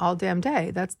phone all damn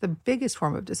day. That's the biggest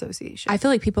form of dissociation. I feel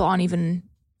like people aren't even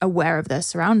aware of their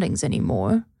surroundings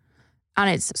anymore. And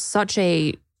it's such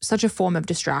a form of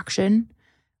distraction.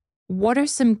 What are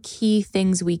some key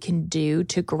things we can do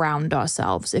to ground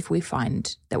ourselves if we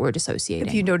find that we're dissociating?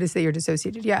 If you notice that you're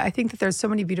dissociated. Yeah, I think that there's so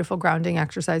many beautiful grounding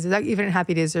exercises. Even in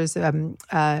Happy Days, there's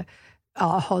a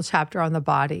whole chapter on the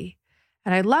body.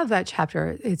 And I love that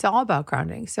chapter. It's all about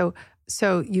grounding. So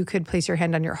you could place your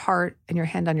hand on your heart and your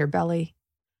hand on your belly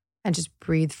and just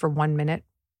breathe for 1 minute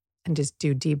and just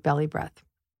do deep belly breath.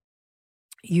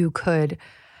 You could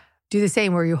do the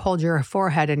same where you hold your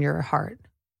forehead and your heart.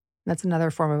 That's another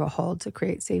form of a hold to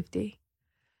create safety.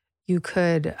 You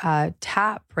could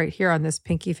tap right here on this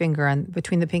pinky finger and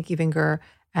between the pinky finger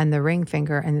and the ring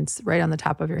finger, and it's right on the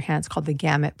top of your hand. It's called the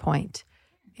gamut point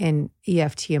in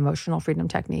EFT, emotional freedom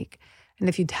technique. And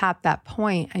if you tap that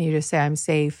point and you just say, I'm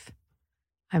safe,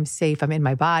 I'm in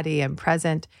my body, I'm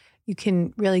present, you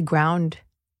can really ground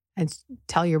and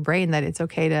tell your brain that it's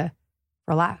okay to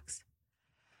relax.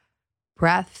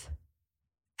 Breath,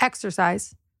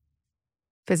 exercise,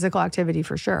 physical activity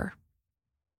for sure.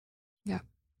 Yeah.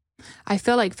 I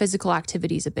feel like physical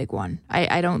activity is a big one.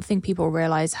 I don't think people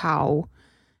realize how,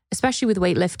 especially with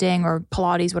weightlifting or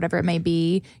Pilates, whatever it may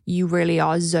be, you really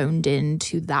are zoned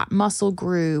into that muscle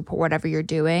group or whatever you're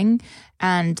doing,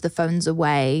 and the phone's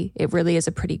away. It really is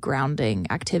a pretty grounding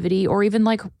activity. Or even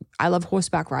like, I love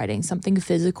horseback riding, something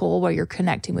physical where you're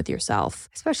connecting with yourself.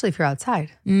 Especially if you're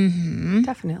outside. Mm-hmm.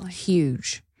 Definitely.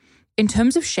 Huge. In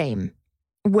terms of shame,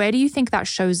 where do you think that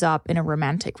shows up in a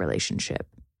romantic relationship?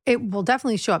 It will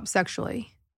definitely show up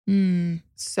sexually.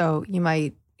 So you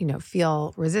might,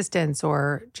 feel resistance,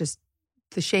 or just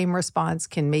the shame response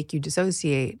can make you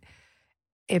dissociate,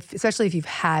 especially if you've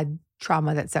had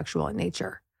trauma that's sexual in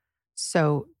nature.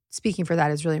 So speaking for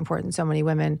that is really important. So many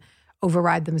women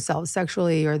override themselves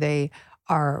sexually, or they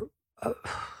are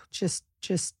just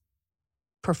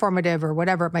performative or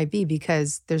whatever it might be,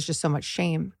 because there's just so much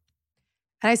shame.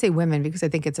 And I say women because I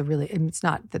think it's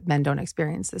not that men don't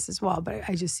experience this as well, but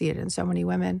I just see it in so many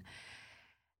women.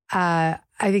 I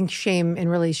think shame in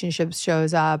relationships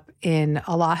shows up in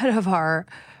a lot of our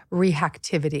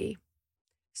reactivity.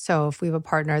 So if we have a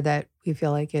partner that we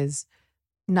feel like is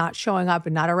not showing up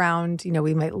and not around,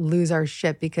 we might lose our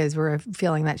shit because we're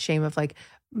feeling that shame of like,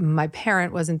 my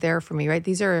parent wasn't there for me, right?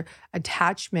 These are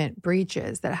attachment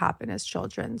breaches that happen as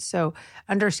children. So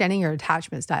understanding your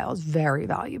attachment style is very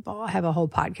valuable. I have a whole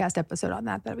podcast episode on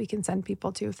that we can send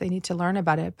people to if they need to learn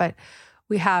about it. But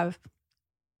we have,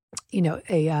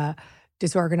 a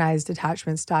disorganized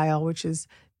attachment style, which is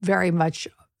very much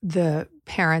the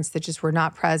parents that just were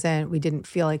not present. We didn't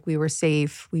feel like we were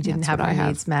safe. We didn't have our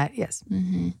needs met. Yes.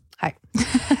 Mm-hmm.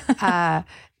 Hi.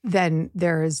 Then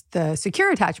there's the secure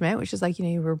attachment, which is like,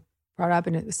 you were brought up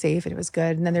and it was safe and it was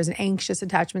good. And then there's an anxious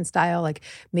attachment style, like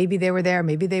maybe they were there,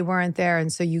 maybe they weren't there.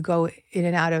 And so you go in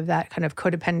and out of that kind of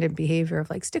codependent behavior of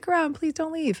like, stick around, please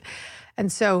don't leave. And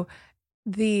so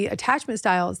the attachment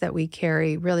styles that we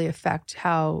carry really affect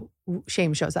how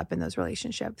shame shows up in those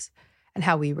relationships and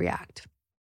how we react.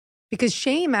 Because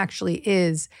shame actually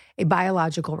is a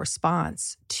biological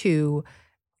response to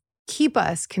keep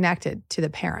us connected to the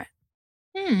parent.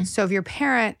 So if your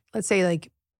parent, let's say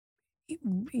like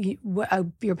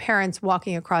your parent's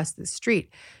walking across the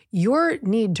street, your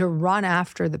need to run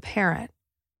after the parent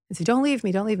and say, don't leave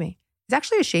me, is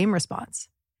actually a shame response.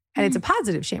 And it's a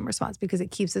positive shame response because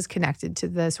it keeps us connected to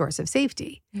the source of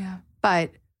safety. Yeah.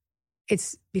 But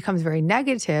it becomes very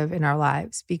negative in our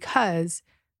lives because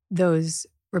those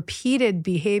repeated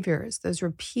behaviors,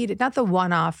 not the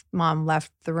one-off mom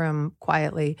left the room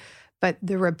quietly, but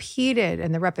the repeated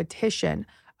and the repetition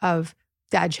of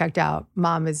dad checked out,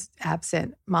 mom is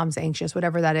absent, mom's anxious,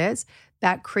 whatever that is,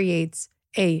 that creates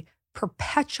a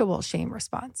perpetual shame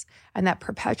response. And that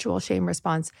perpetual shame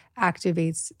response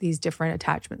activates these different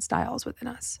attachment styles within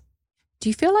us. Do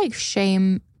you feel like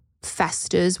shame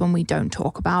festers when we don't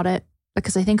talk about it?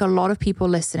 Because I think a lot of people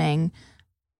listening,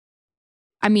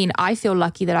 I feel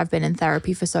lucky that I've been in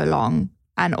therapy for so long,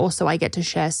 and also I get to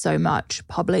share so much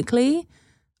publicly.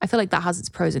 I feel like that has its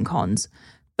pros and cons.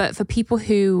 But for people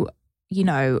who,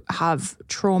 have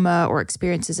trauma or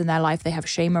experiences in their life they have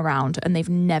shame around and they've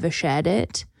never shared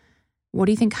it, what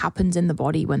do you think happens in the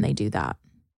body when they do that?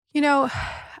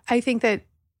 I think that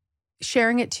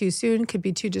sharing it too soon could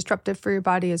be too disruptive for your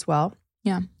body as well.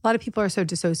 Yeah. A lot of people are so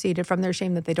dissociated from their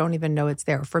shame that they don't even know it's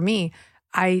there. For me,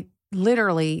 I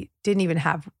literally didn't even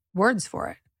have words for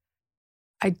it.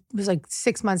 I was like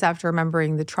 6 months after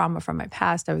remembering the trauma from my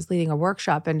past. I was leading a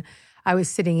workshop and I was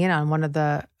sitting in on one of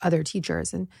the other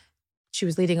teachers and she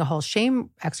was leading a whole shame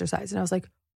exercise. And I was like,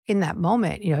 in that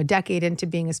moment, a decade into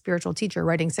being a spiritual teacher,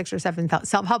 writing 6 or 7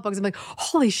 self-help books, I'm like,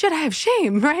 holy shit, I have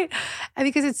shame, right? And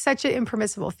because it's such an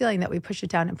impermissible feeling that we push it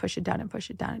down and push it down and push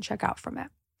it down and check out from it.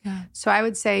 Yeah. So I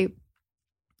would say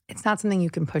it's not something you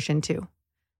can push into,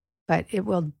 but it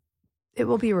will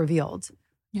be revealed.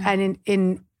 Yeah. And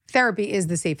in therapy is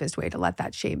the safest way to let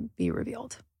that shame be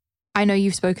revealed. I know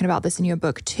you've spoken about this in your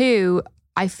book too.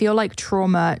 I feel like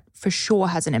trauma for sure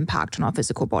has an impact on our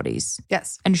physical bodies.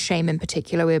 Yes. And shame in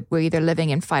particular. We're either living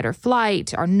in fight or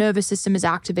flight, our nervous system is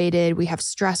activated, we have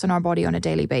stress on our body on a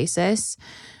daily basis.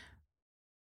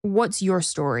 what's your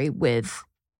story with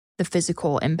the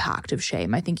physical impact of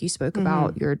shame? I think you spoke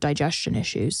about your digestion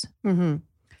issues. Mm-hmm.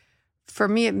 For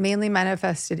me, it mainly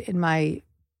manifested in my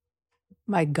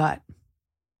gut,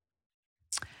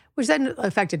 which then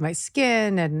affected my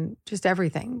skin and just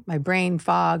everything, my brain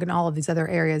fog and all of these other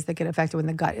areas that get affected when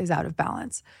the gut is out of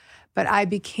balance. But I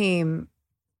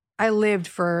lived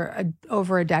for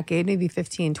over a decade, maybe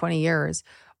 15, 20 years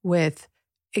with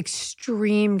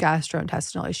extreme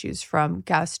gastrointestinal issues, from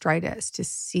gastritis to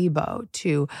SIBO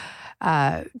to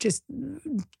just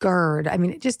GERD. I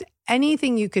mean, just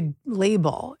anything you could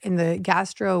label in the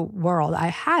gastro world, I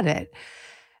had it.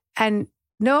 And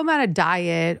no amount of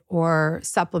diet or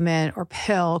supplement or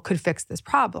pill could fix this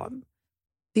problem.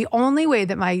 The only way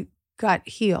that my gut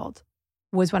healed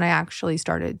was when I actually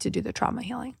started to do the trauma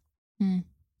healing.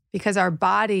 Because our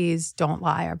bodies don't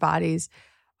lie. Our bodies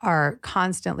are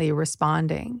constantly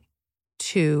responding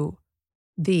to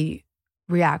the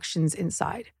reactions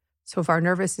inside. So if our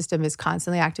nervous system is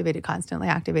constantly activated,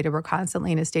 we're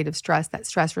constantly in a state of stress. That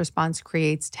stress response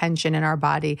creates tension in our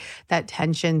body. That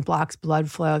tension blocks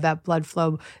blood flow. That blood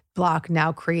flow block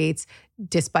now creates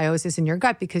dysbiosis in your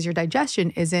gut because your digestion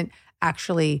isn't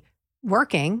actually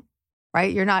working,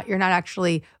 right? You're not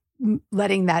actually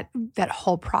letting that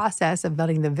whole process of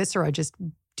letting the viscera just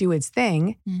do its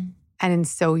thing. And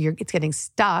so it's getting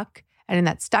stuck. And in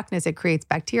that stuckness, it creates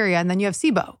bacteria. And then you have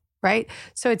SIBO, right?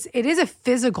 So it is a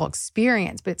physical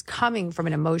experience, but it's coming from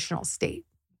an emotional state.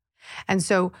 And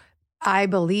so I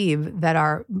believe that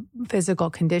our physical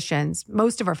conditions,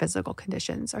 most of our physical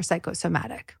conditions, are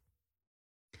psychosomatic.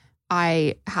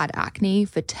 I had acne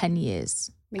for 10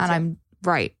 years. And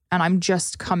I'm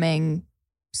just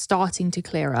starting to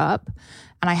clear up.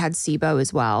 And I had SIBO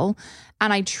as well.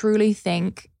 And I truly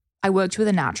think I worked with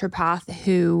a naturopath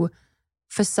who,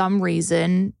 for some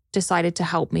reason, decided to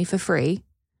help me for free.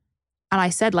 And I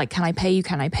said, can I pay you?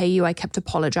 Can I pay you? I kept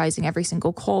apologizing every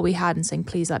single call we had and saying,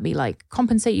 please let me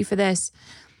compensate you for this.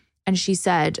 And she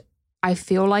said, I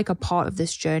feel like a part of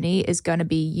this journey is going to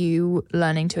be you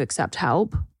learning to accept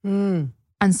help and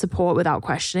support without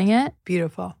questioning it.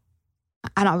 Beautiful.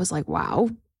 And I was like, wow.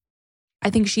 I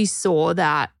think she saw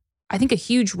that. I think a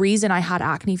huge reason I had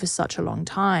acne for such a long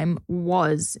time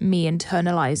was me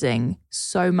internalizing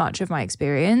so much of my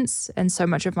experience and so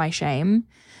much of my shame.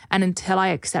 And until I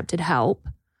accepted help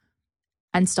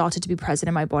and started to be present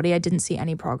in my body, I didn't see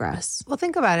any progress. Well,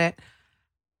 think about it.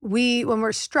 When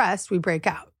we're stressed, we break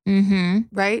out,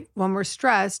 right? When we're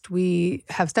stressed, we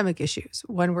have stomach issues.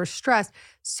 When we're stressed.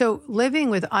 So living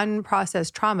with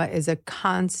unprocessed trauma is a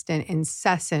constant,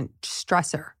 incessant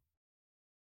stressor.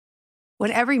 When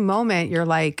every moment you're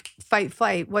like, fight,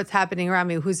 flight, what's happening around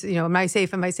me? Am I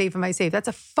safe? Am I safe? Am I safe? That's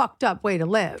a fucked up way to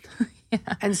live. Yeah.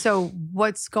 And so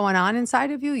what's going on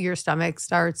inside of you? Your stomach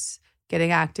starts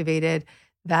getting activated.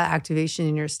 That activation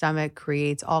in your stomach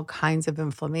creates all kinds of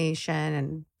inflammation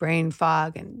and brain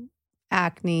fog and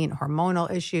acne and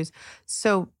hormonal issues.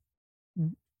 So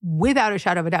without a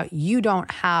shadow of a doubt, you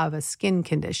don't have a skin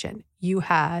condition. You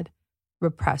had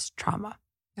repressed trauma.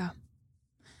 Yeah.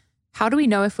 How do we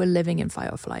know if we're living in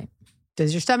fight or flight?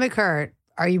 Does your stomach hurt?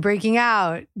 Are you breaking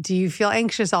out? Do you feel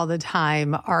anxious all the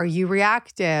time? Are you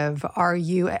reactive? Are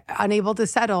you unable to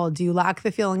settle? Do you lack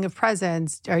the feeling of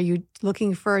presence? Are you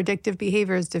looking for addictive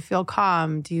behaviors to feel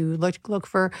calm? Do you look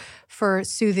for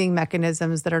soothing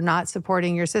mechanisms that are not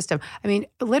supporting your system? I mean,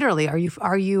 literally,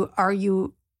 are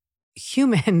you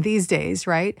human these days,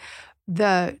 right?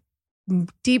 The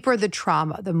deeper the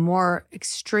trauma, the more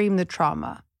extreme the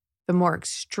trauma, the more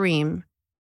extreme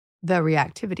the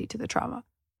reactivity to the trauma.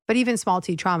 But even small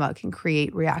t trauma can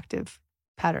create reactive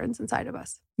patterns inside of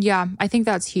us. Yeah, I think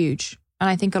that's huge. And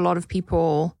I think a lot of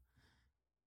people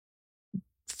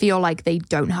feel like they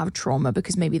don't have trauma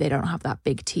because maybe they don't have that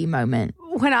big T moment.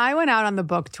 When I went out on the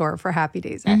book tour for Happy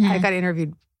Days, I got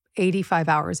interviewed 85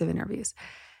 hours of interviews.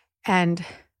 And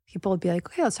people would be like,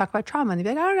 okay, let's talk about trauma. And they'd be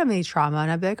like, I don't have any trauma.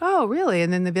 And I'd be like, oh, really?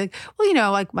 And then they'd be like,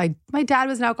 well, my dad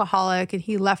was an alcoholic and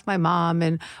he left my mom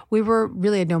and we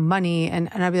really had no money. And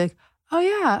I'd be like, oh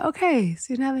yeah, okay. So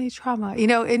you didn't have any trauma.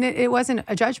 And it wasn't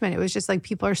a judgment. It was just like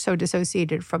people are so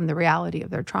dissociated from the reality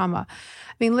of their trauma.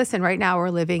 I mean, listen, right now we're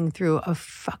living through a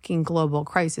fucking global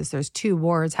crisis. There's 2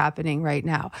 wars happening right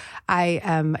now. I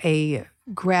am a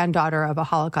granddaughter of a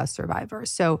Holocaust survivor.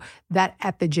 So that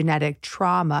epigenetic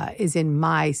trauma is in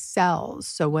my cells.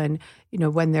 So when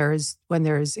there's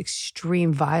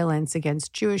extreme violence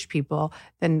against Jewish people,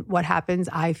 then what happens?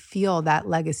 I feel that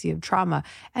legacy of trauma.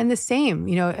 And the same,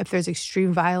 if there's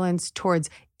extreme violence towards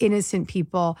innocent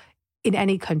people in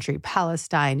any country,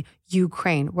 Palestine,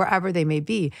 Ukraine, wherever they may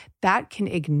be, that can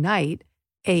ignite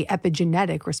a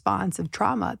epigenetic response of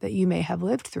trauma that you may have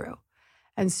lived through.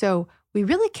 And so we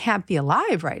really can't be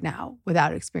alive right now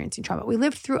without experiencing trauma. We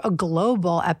lived through a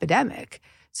global epidemic.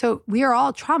 So we are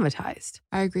all traumatized.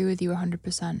 I agree with you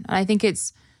 100%. And I think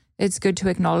it's good to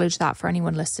acknowledge that for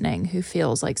anyone listening who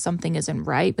feels like something isn't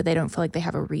right, but they don't feel like they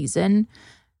have a reason.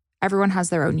 Everyone has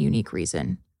their own unique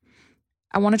reason.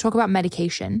 I want to talk about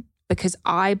medication because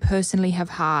I personally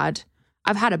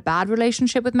I've had a bad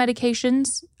relationship with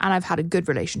medications and I've had a good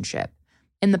relationship.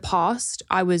 In the past,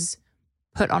 I was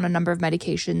put on a number of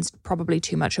medications, probably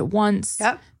too much at once,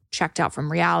 checked out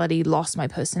from reality, lost my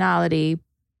personality.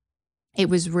 It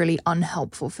was really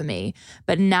unhelpful for me.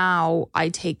 But now I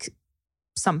take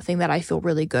something that I feel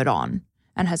really good on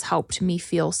and has helped me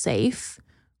feel safe.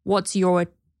 What's your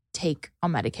take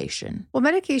on medication? Well,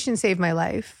 medication saved my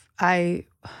life. I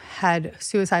had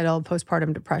suicidal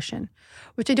postpartum depression,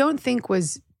 which I don't think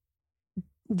was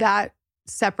that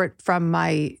separate from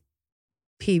my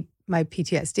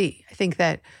PTSD. I think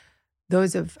that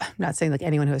I'm not saying like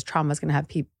anyone who has trauma is going to have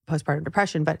postpartum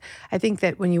depression, but I think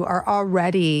that when you are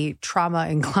already trauma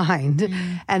inclined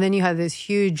and then you have this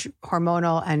huge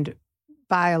hormonal and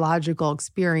biological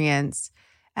experience,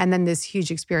 and then this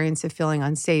huge experience of feeling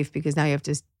unsafe because now you have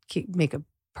to make a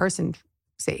person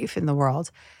safe in the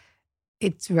world,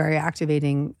 it's very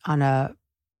activating on a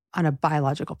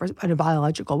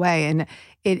biological way. And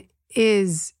it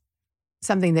is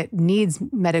something that needs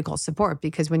medical support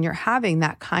because when you're having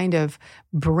that kind of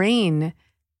brain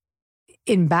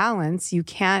imbalance, you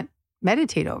can't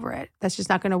meditate over it. That's just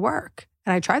not going to work.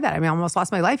 And I tried that. I almost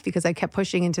lost my life because I kept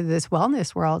pushing into this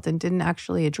wellness world and didn't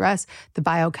actually address the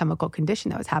biochemical condition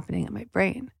that was happening in my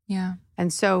brain. Yeah.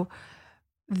 And so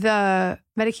the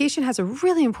medication has a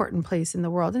really important place in the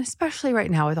world, and especially right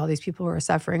now with all these people who are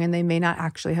suffering and they may not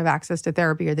actually have access to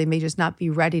therapy or they may just not be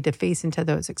ready to face into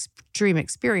those extreme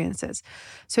experiences.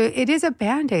 So it is a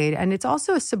Band-Aid and it's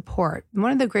also a support.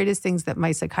 One of the greatest things that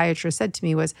my psychiatrist said to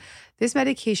me was, this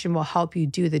medication will help you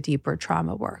do the deeper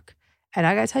trauma work. And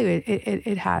I got to tell you,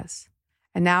 it has.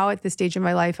 And now at this stage of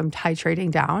my life, I'm titrating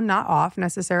down, not off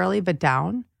necessarily, but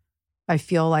down. I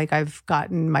feel like I've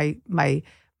gotten my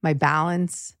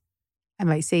balance and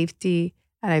my safety,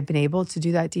 and I've been able to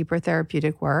do that deeper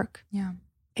therapeutic work. Yeah.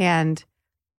 And,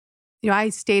 I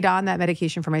stayed on that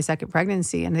medication for my second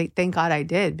pregnancy, and thank God I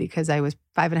did because I was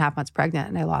 5.5 months pregnant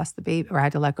and I lost the baby, or I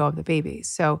had to let go of the baby.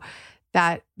 So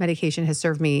that medication has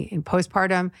served me in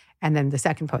postpartum and then the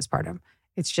second postpartum.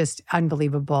 It's just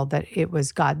unbelievable that it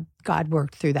was God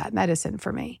worked through that medicine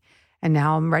for me. And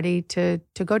now I'm ready to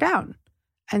go down.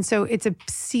 And so it's a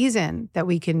season that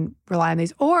we can rely on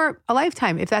these, or a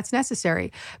lifetime if that's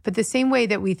necessary. But the same way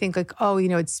that we think like,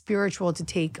 it's spiritual to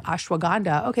take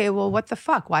ashwagandha. Okay, well, what the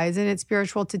fuck? Why isn't it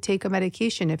spiritual to take a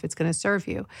medication if it's going to serve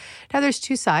you? Now, there's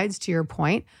two sides to your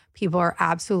point. People are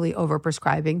absolutely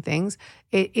overprescribing things.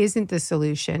 It isn't the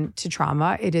solution to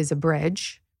trauma. It is a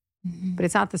bridge, but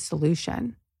it's not the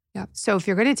solution. Yep. So if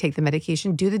you're going to take the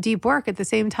medication, do the deep work at the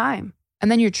same time. And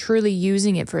then you're truly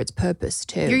using it for its purpose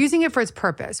too. You're using it for its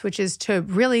purpose, which is to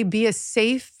really be a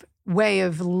safe way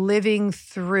of living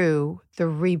through the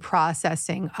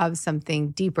reprocessing of something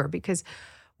deeper. Because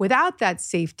without that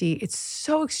safety, it's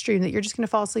so extreme that you're just going to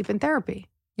fall asleep in therapy.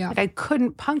 Yeah. Like I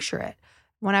couldn't puncture it.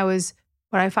 When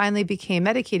I finally became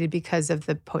medicated because of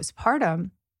the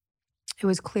postpartum, it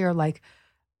was clear like,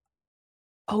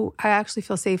 oh, I actually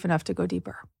feel safe enough to go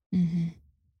deeper. Mm-hmm.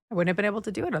 I wouldn't have been able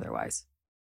to do it otherwise.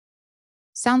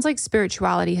 Sounds like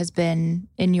spirituality has been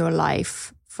in your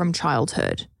life from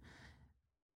childhood.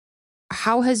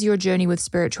 How has your journey with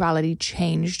spirituality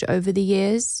changed over the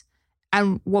years?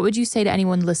 And what would you say to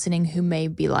anyone listening who may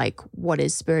be like, what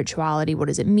is spirituality? What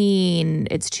does it mean?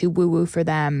 It's too woo-woo for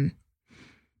them.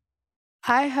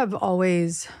 I have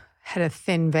always had a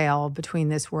thin veil between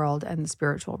this world and the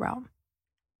spiritual realm.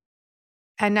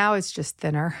 And now it's just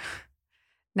thinner.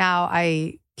 Now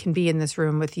I can be in this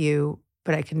room with you,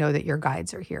 but I can know that your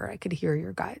guides are here. I could hear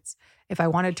your guides. If I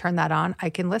want to turn that on, I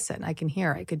can listen, I can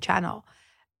hear, I could channel.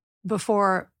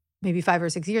 Before, maybe 5 or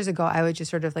 6 years ago, I would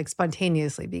just sort of like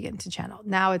spontaneously begin to channel.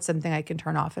 Now it's something I can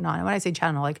turn off and on. And when I say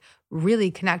channel, like really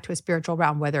connect to a spiritual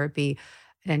realm, whether it be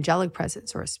an angelic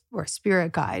presence or a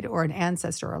spirit guide or an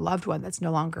ancestor or a loved one that's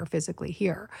no longer physically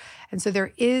here. And so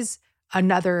there is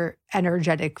another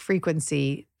energetic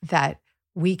frequency that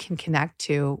we can connect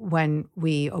to when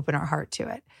we open our heart to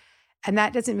it. And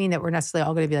that doesn't mean that we're necessarily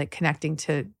all going to be like connecting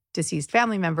to deceased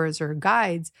family members or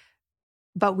guides,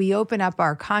 but we open up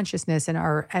our consciousness and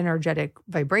our energetic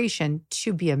vibration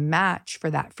to be a match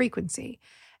for that frequency.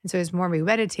 And so as more we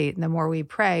meditate and the more we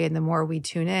pray and the more we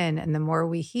tune in and the more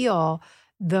we heal,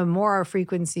 the more our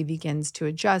frequency begins to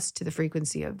adjust to the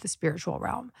frequency of the spiritual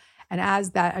realm. And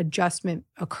as that adjustment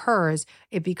occurs,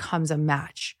 it becomes a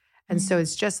match. And so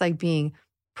it's just like being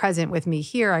present with me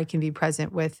here, I can be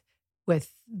present with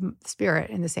spirit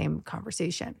in the same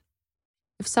conversation.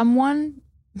 If someone,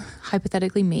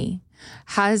 hypothetically me,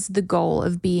 has the goal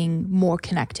of being more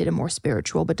connected and more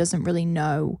spiritual, but doesn't really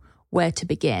know where to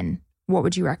begin, what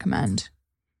would you recommend?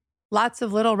 Lots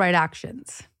of little right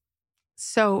actions.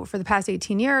 So for the past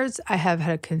 18 years, I have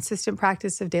had a consistent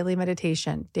practice of daily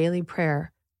meditation, daily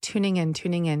prayer, tuning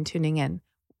in,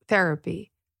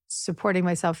 therapy, supporting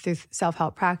myself through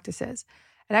self-help practices.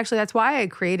 And actually, that's why I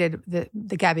created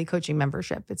the Gabby coaching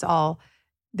membership. It's all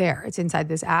there. It's inside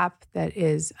this app that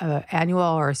is an annual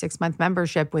or a 6-month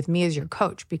membership with me as your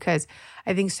coach, because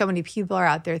I think so many people are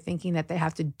out there thinking that they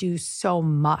have to do so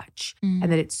much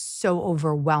and that it's so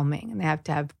overwhelming and they have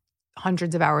to have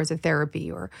hundreds of hours of therapy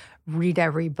or read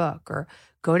every book or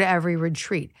go to every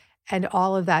retreat. And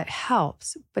all of that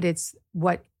helps. But it's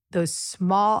what those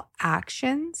small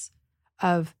actions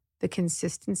of the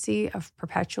consistency of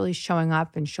perpetually showing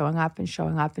up and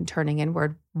turning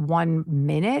inward 1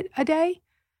 minute a day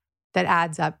that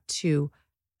adds up to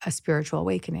a spiritual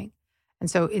awakening. And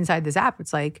so inside this app,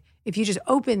 it's like, if you just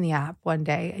open the app one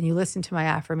day and you listen to my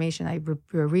affirmation, I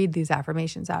read these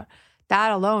affirmations out,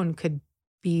 that alone could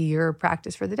be your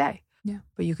practice for the day. Yeah.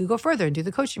 But you could go further and do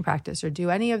the coaching practice or do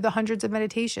any of the hundreds of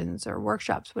meditations or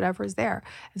workshops, whatever is there.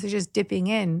 And so just dipping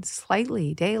in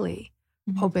slightly daily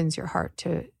opens your heart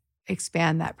to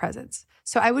expand that presence.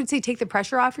 So I would say take the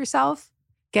pressure off yourself,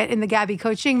 get in the Gabby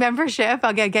coaching membership.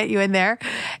 I'll get you in there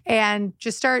and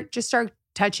just start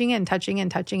touching in.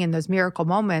 Those miracle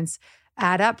moments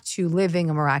add up to living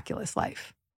a miraculous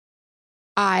life.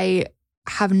 I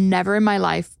have never in my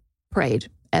life prayed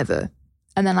ever.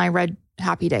 And then I read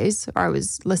Happy Days, or I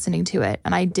was listening to it,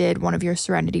 and I did one of your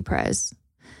serenity prayers.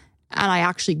 And I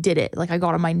actually did it. Like I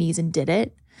got on my knees and did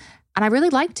it. And I really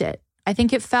liked it. I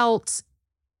think it felt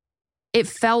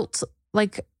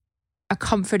like a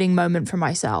comforting moment for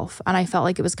myself. And I felt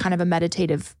like it was kind of a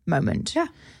meditative moment. Yeah.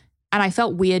 And I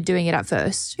felt weird doing it at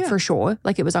first, for sure.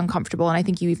 Like it was uncomfortable. And I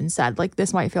think you even said, like,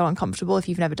 this might feel uncomfortable if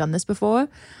you've never done this before.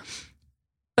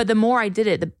 But the more I did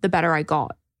it, the better I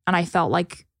got. And I felt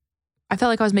like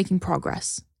I was making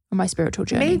progress on my spiritual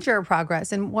journey. Major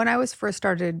progress. And when I was first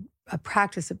started a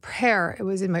practice of prayer, it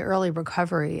was in my early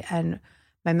recovery. And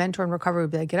my mentor in recovery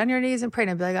would be like, get on your knees and pray.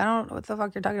 And I'd be like, I don't know what the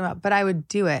fuck you're talking about. But I would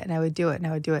do it and I would do it and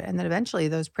I would do it. And then eventually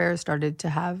those prayers started to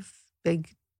have big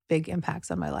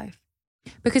impacts on my life.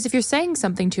 Because if you're saying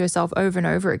something to yourself over and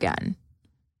over again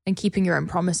and keeping your own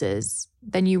promises,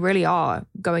 then you really are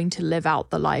going to live out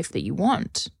the life that you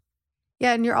want.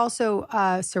 Yeah. And you're also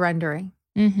surrendering.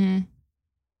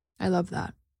 I love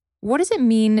that. What does it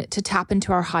mean to tap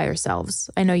into our higher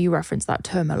selves? I know you reference that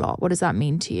term a lot. What does that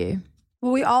mean to you?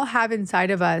 Well, we all have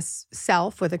inside of us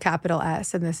self with a capital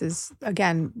S. And this is,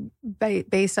 again,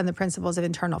 based on the principles of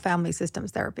internal family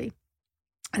systems therapy.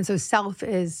 And so self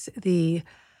is the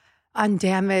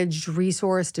undamaged,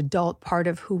 resourced adult part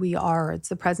of who we are. It's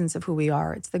the presence of who we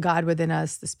are. It's the God within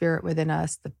us, the spirit within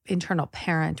us, the internal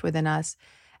parent within us.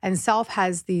 And self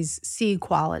has these C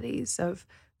qualities of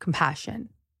compassion,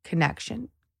 connection,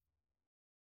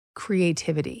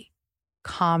 creativity,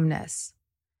 calmness.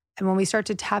 And when we start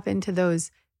to tap into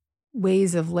those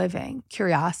ways of living,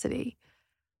 curiosity,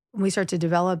 when we start to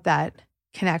develop that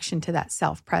connection to that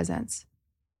self-presence,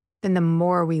 then the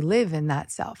more we live in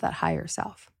that self, that higher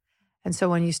self. And so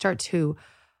when you start to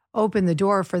open the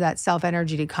door for that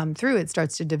self-energy to come through, it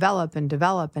starts to develop and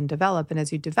develop and develop. And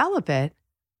as you develop it,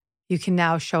 you can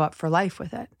now show up for life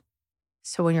with it.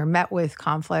 So when you're met with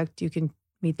conflict, you can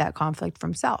meet that conflict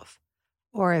from self.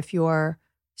 Or if you're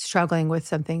struggling with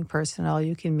something personal,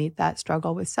 you can meet that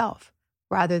struggle with self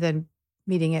rather than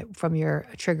meeting it from your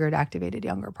triggered, activated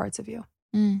younger parts of you.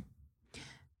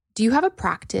 Do you have a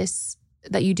practice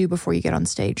that you do before you get on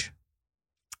stage?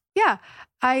 Yeah.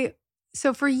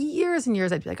 So for years and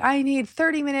years, I'd be like, I need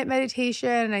 30-minute meditation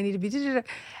and I need to be,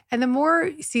 and the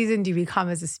more seasoned you become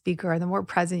as a speaker and the more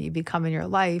present you become in your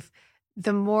life,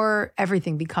 the more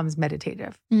everything becomes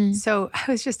meditative. So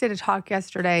I was just at a talk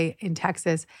yesterday in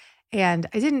Texas and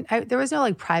there was no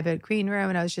like private green room.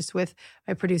 And I was just with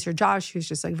my producer, Josh, who's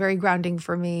just like very grounding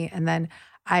for me. And then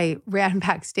I ran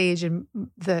backstage and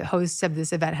the hosts of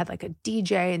this event had like a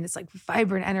DJ and this like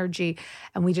vibrant energy.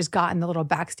 And we just got in the little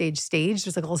backstage stage.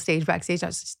 There's like a little stage backstage. I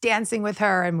was just dancing with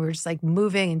her and we were just like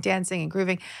moving and dancing and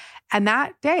grooving. And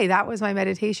that day, that was my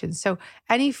meditation. So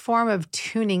any form of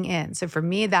tuning in. So for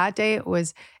me that day, it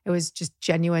was just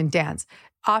genuine dance.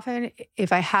 Often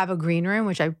if I have a green room,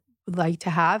 which I would like to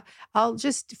have, I'll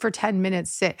just for 10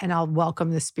 minutes sit and I'll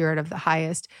welcome the spirit of the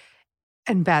highest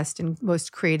and best and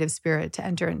most creative spirit to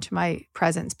enter into my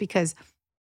presence, because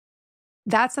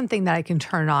that's something that I can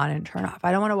turn on and turn off.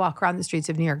 I don't want to walk around the streets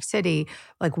of New York City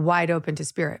like wide open to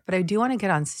spirit, but I do want to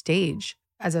get on stage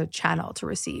as a channel to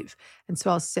receive. And so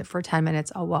I'll sit for 10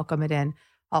 minutes, I'll welcome it in,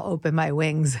 I'll open my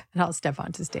wings, and I'll step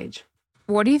onto stage.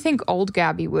 What do you think old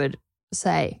Gabby would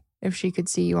say if she could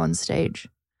see you on stage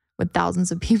with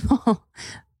thousands of people?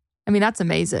 I mean, that's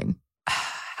amazing.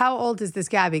 How old is this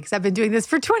Gabby? Because I've been doing this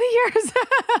for 20 years.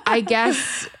 I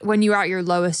guess when you're at your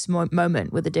lowest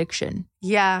moment with addiction.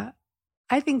 Yeah.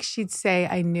 I think she'd say,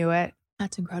 I knew it.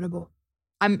 That's incredible.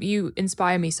 You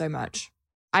inspire me so much.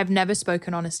 I've never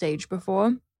spoken on a stage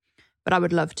before, but I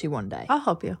would love to one day. I'll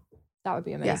help you. That would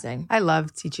be amazing. Yeah. I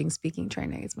love teaching speaking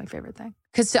training. It's my favorite thing.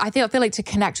 Because I feel like to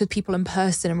connect with people in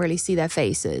person and really see their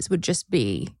faces would just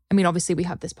be, I mean, obviously we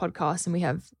have this podcast and we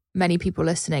have many people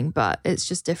listening, but it's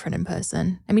just different in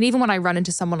person. I mean, even when I run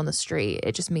into someone on the street,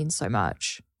 it just means so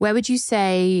much. Where would you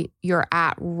say you're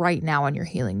at right now on your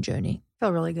healing journey? I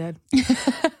feel really good.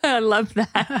 I love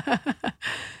that.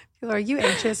 People are, you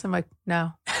anxious? I'm like,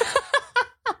 no.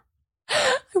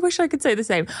 I wish I could say the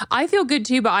same. I feel good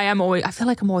too, but I feel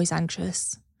like I'm always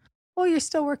anxious. Well, you're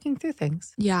still working through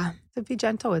things. Yeah. So be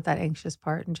gentle with that anxious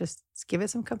part and just give it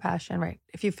some compassion, right?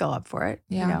 If you feel up for it,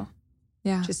 Yeah. you know?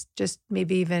 Yeah. Just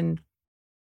maybe even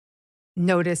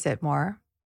notice it more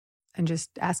and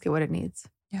just ask it what it needs.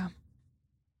 Yeah.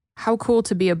 How cool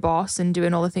to be a boss and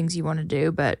doing all the things you want to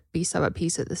do, but be so at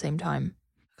peace at the same time.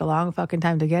 Took a long fucking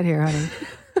time to get here, honey.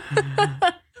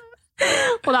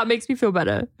 Well, that makes me feel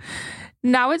better.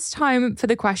 Now it's time for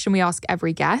the question we ask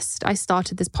every guest. I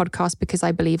started this podcast because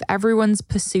I believe everyone's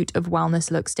pursuit of wellness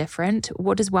looks different.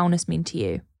 What does wellness mean to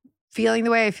you? Feeling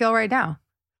the way I feel right now.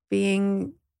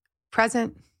 Being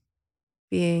present,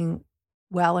 being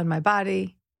well in my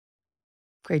body,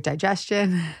 great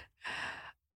digestion,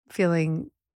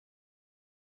 feeling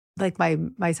like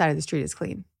my side of the street is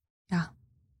clean. Yeah,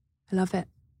 I love it.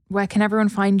 Where can everyone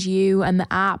find you and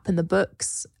the app and the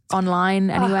books online,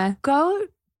 anywhere? Go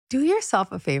do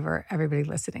yourself a favor, everybody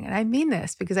listening. And I mean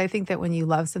this because I think that when you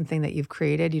love something that you've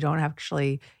created, you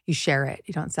share it.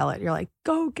 You don't sell it. You're like,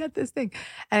 go get this thing.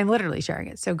 And I'm literally sharing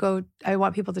it. So I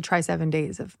want people to try 7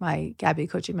 days of my Gabby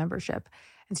coaching membership.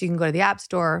 And so you can go to the App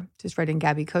Store, just write in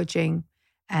Gabby coaching,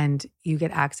 and you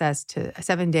get access to a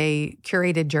 7-day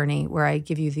curated journey where I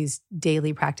give you these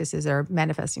daily practices or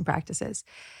manifesting practices.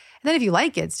 And then if you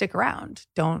like it, stick around.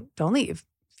 Don't leave.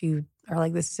 If you are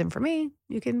like, this isn't for me,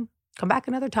 you can come back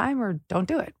another time or don't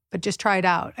do it. But just try it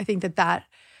out. I think that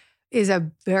is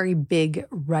a very big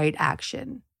right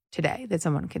action today that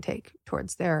someone can take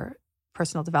towards their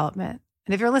personal development.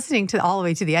 And if you're listening to all the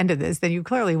way to the end of this, then you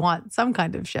clearly want some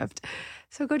kind of shift.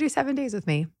 So go do 7 days with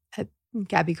me at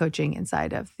Gabby Coaching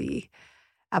inside of the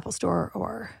Apple Store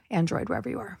or Android, wherever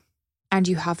you are. And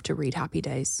you have to read Happy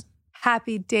Days.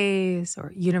 Happy Days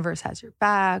or Universe Has Your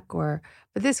Back,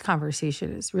 but this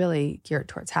conversation is really geared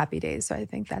towards Happy Days. So I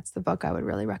think that's the book I would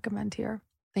really recommend here.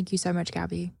 Thank you so much,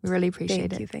 Gabby. We really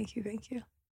appreciate it. Thank you.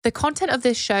 The content of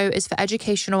this show is for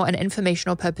educational and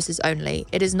informational purposes only.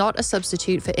 It is not a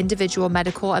substitute for individual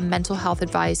medical and mental health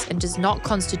advice and does not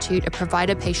constitute a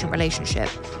provider-patient relationship.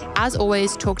 As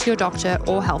always, talk to your doctor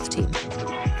or health team.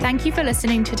 Thank you for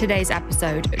listening to today's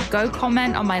episode. Go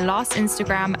comment on my last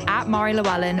Instagram at Mari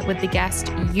Llewellyn with the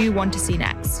guest you want to see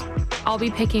next. I'll be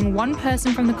picking one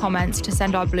person from the comments to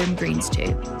send our Bloom Greens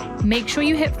to. Make sure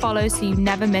you hit follow so you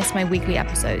never miss my weekly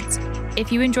episodes.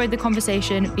 If you enjoyed the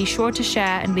conversation, be sure to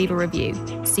share and leave a review.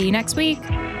 See you next week.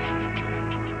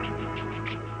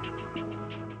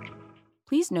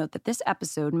 Please note that this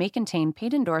episode may contain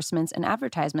paid endorsements and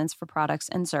advertisements for products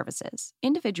and services.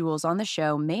 Individuals on the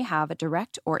show may have a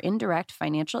direct or indirect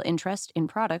financial interest in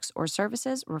products or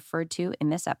services referred to in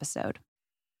this episode.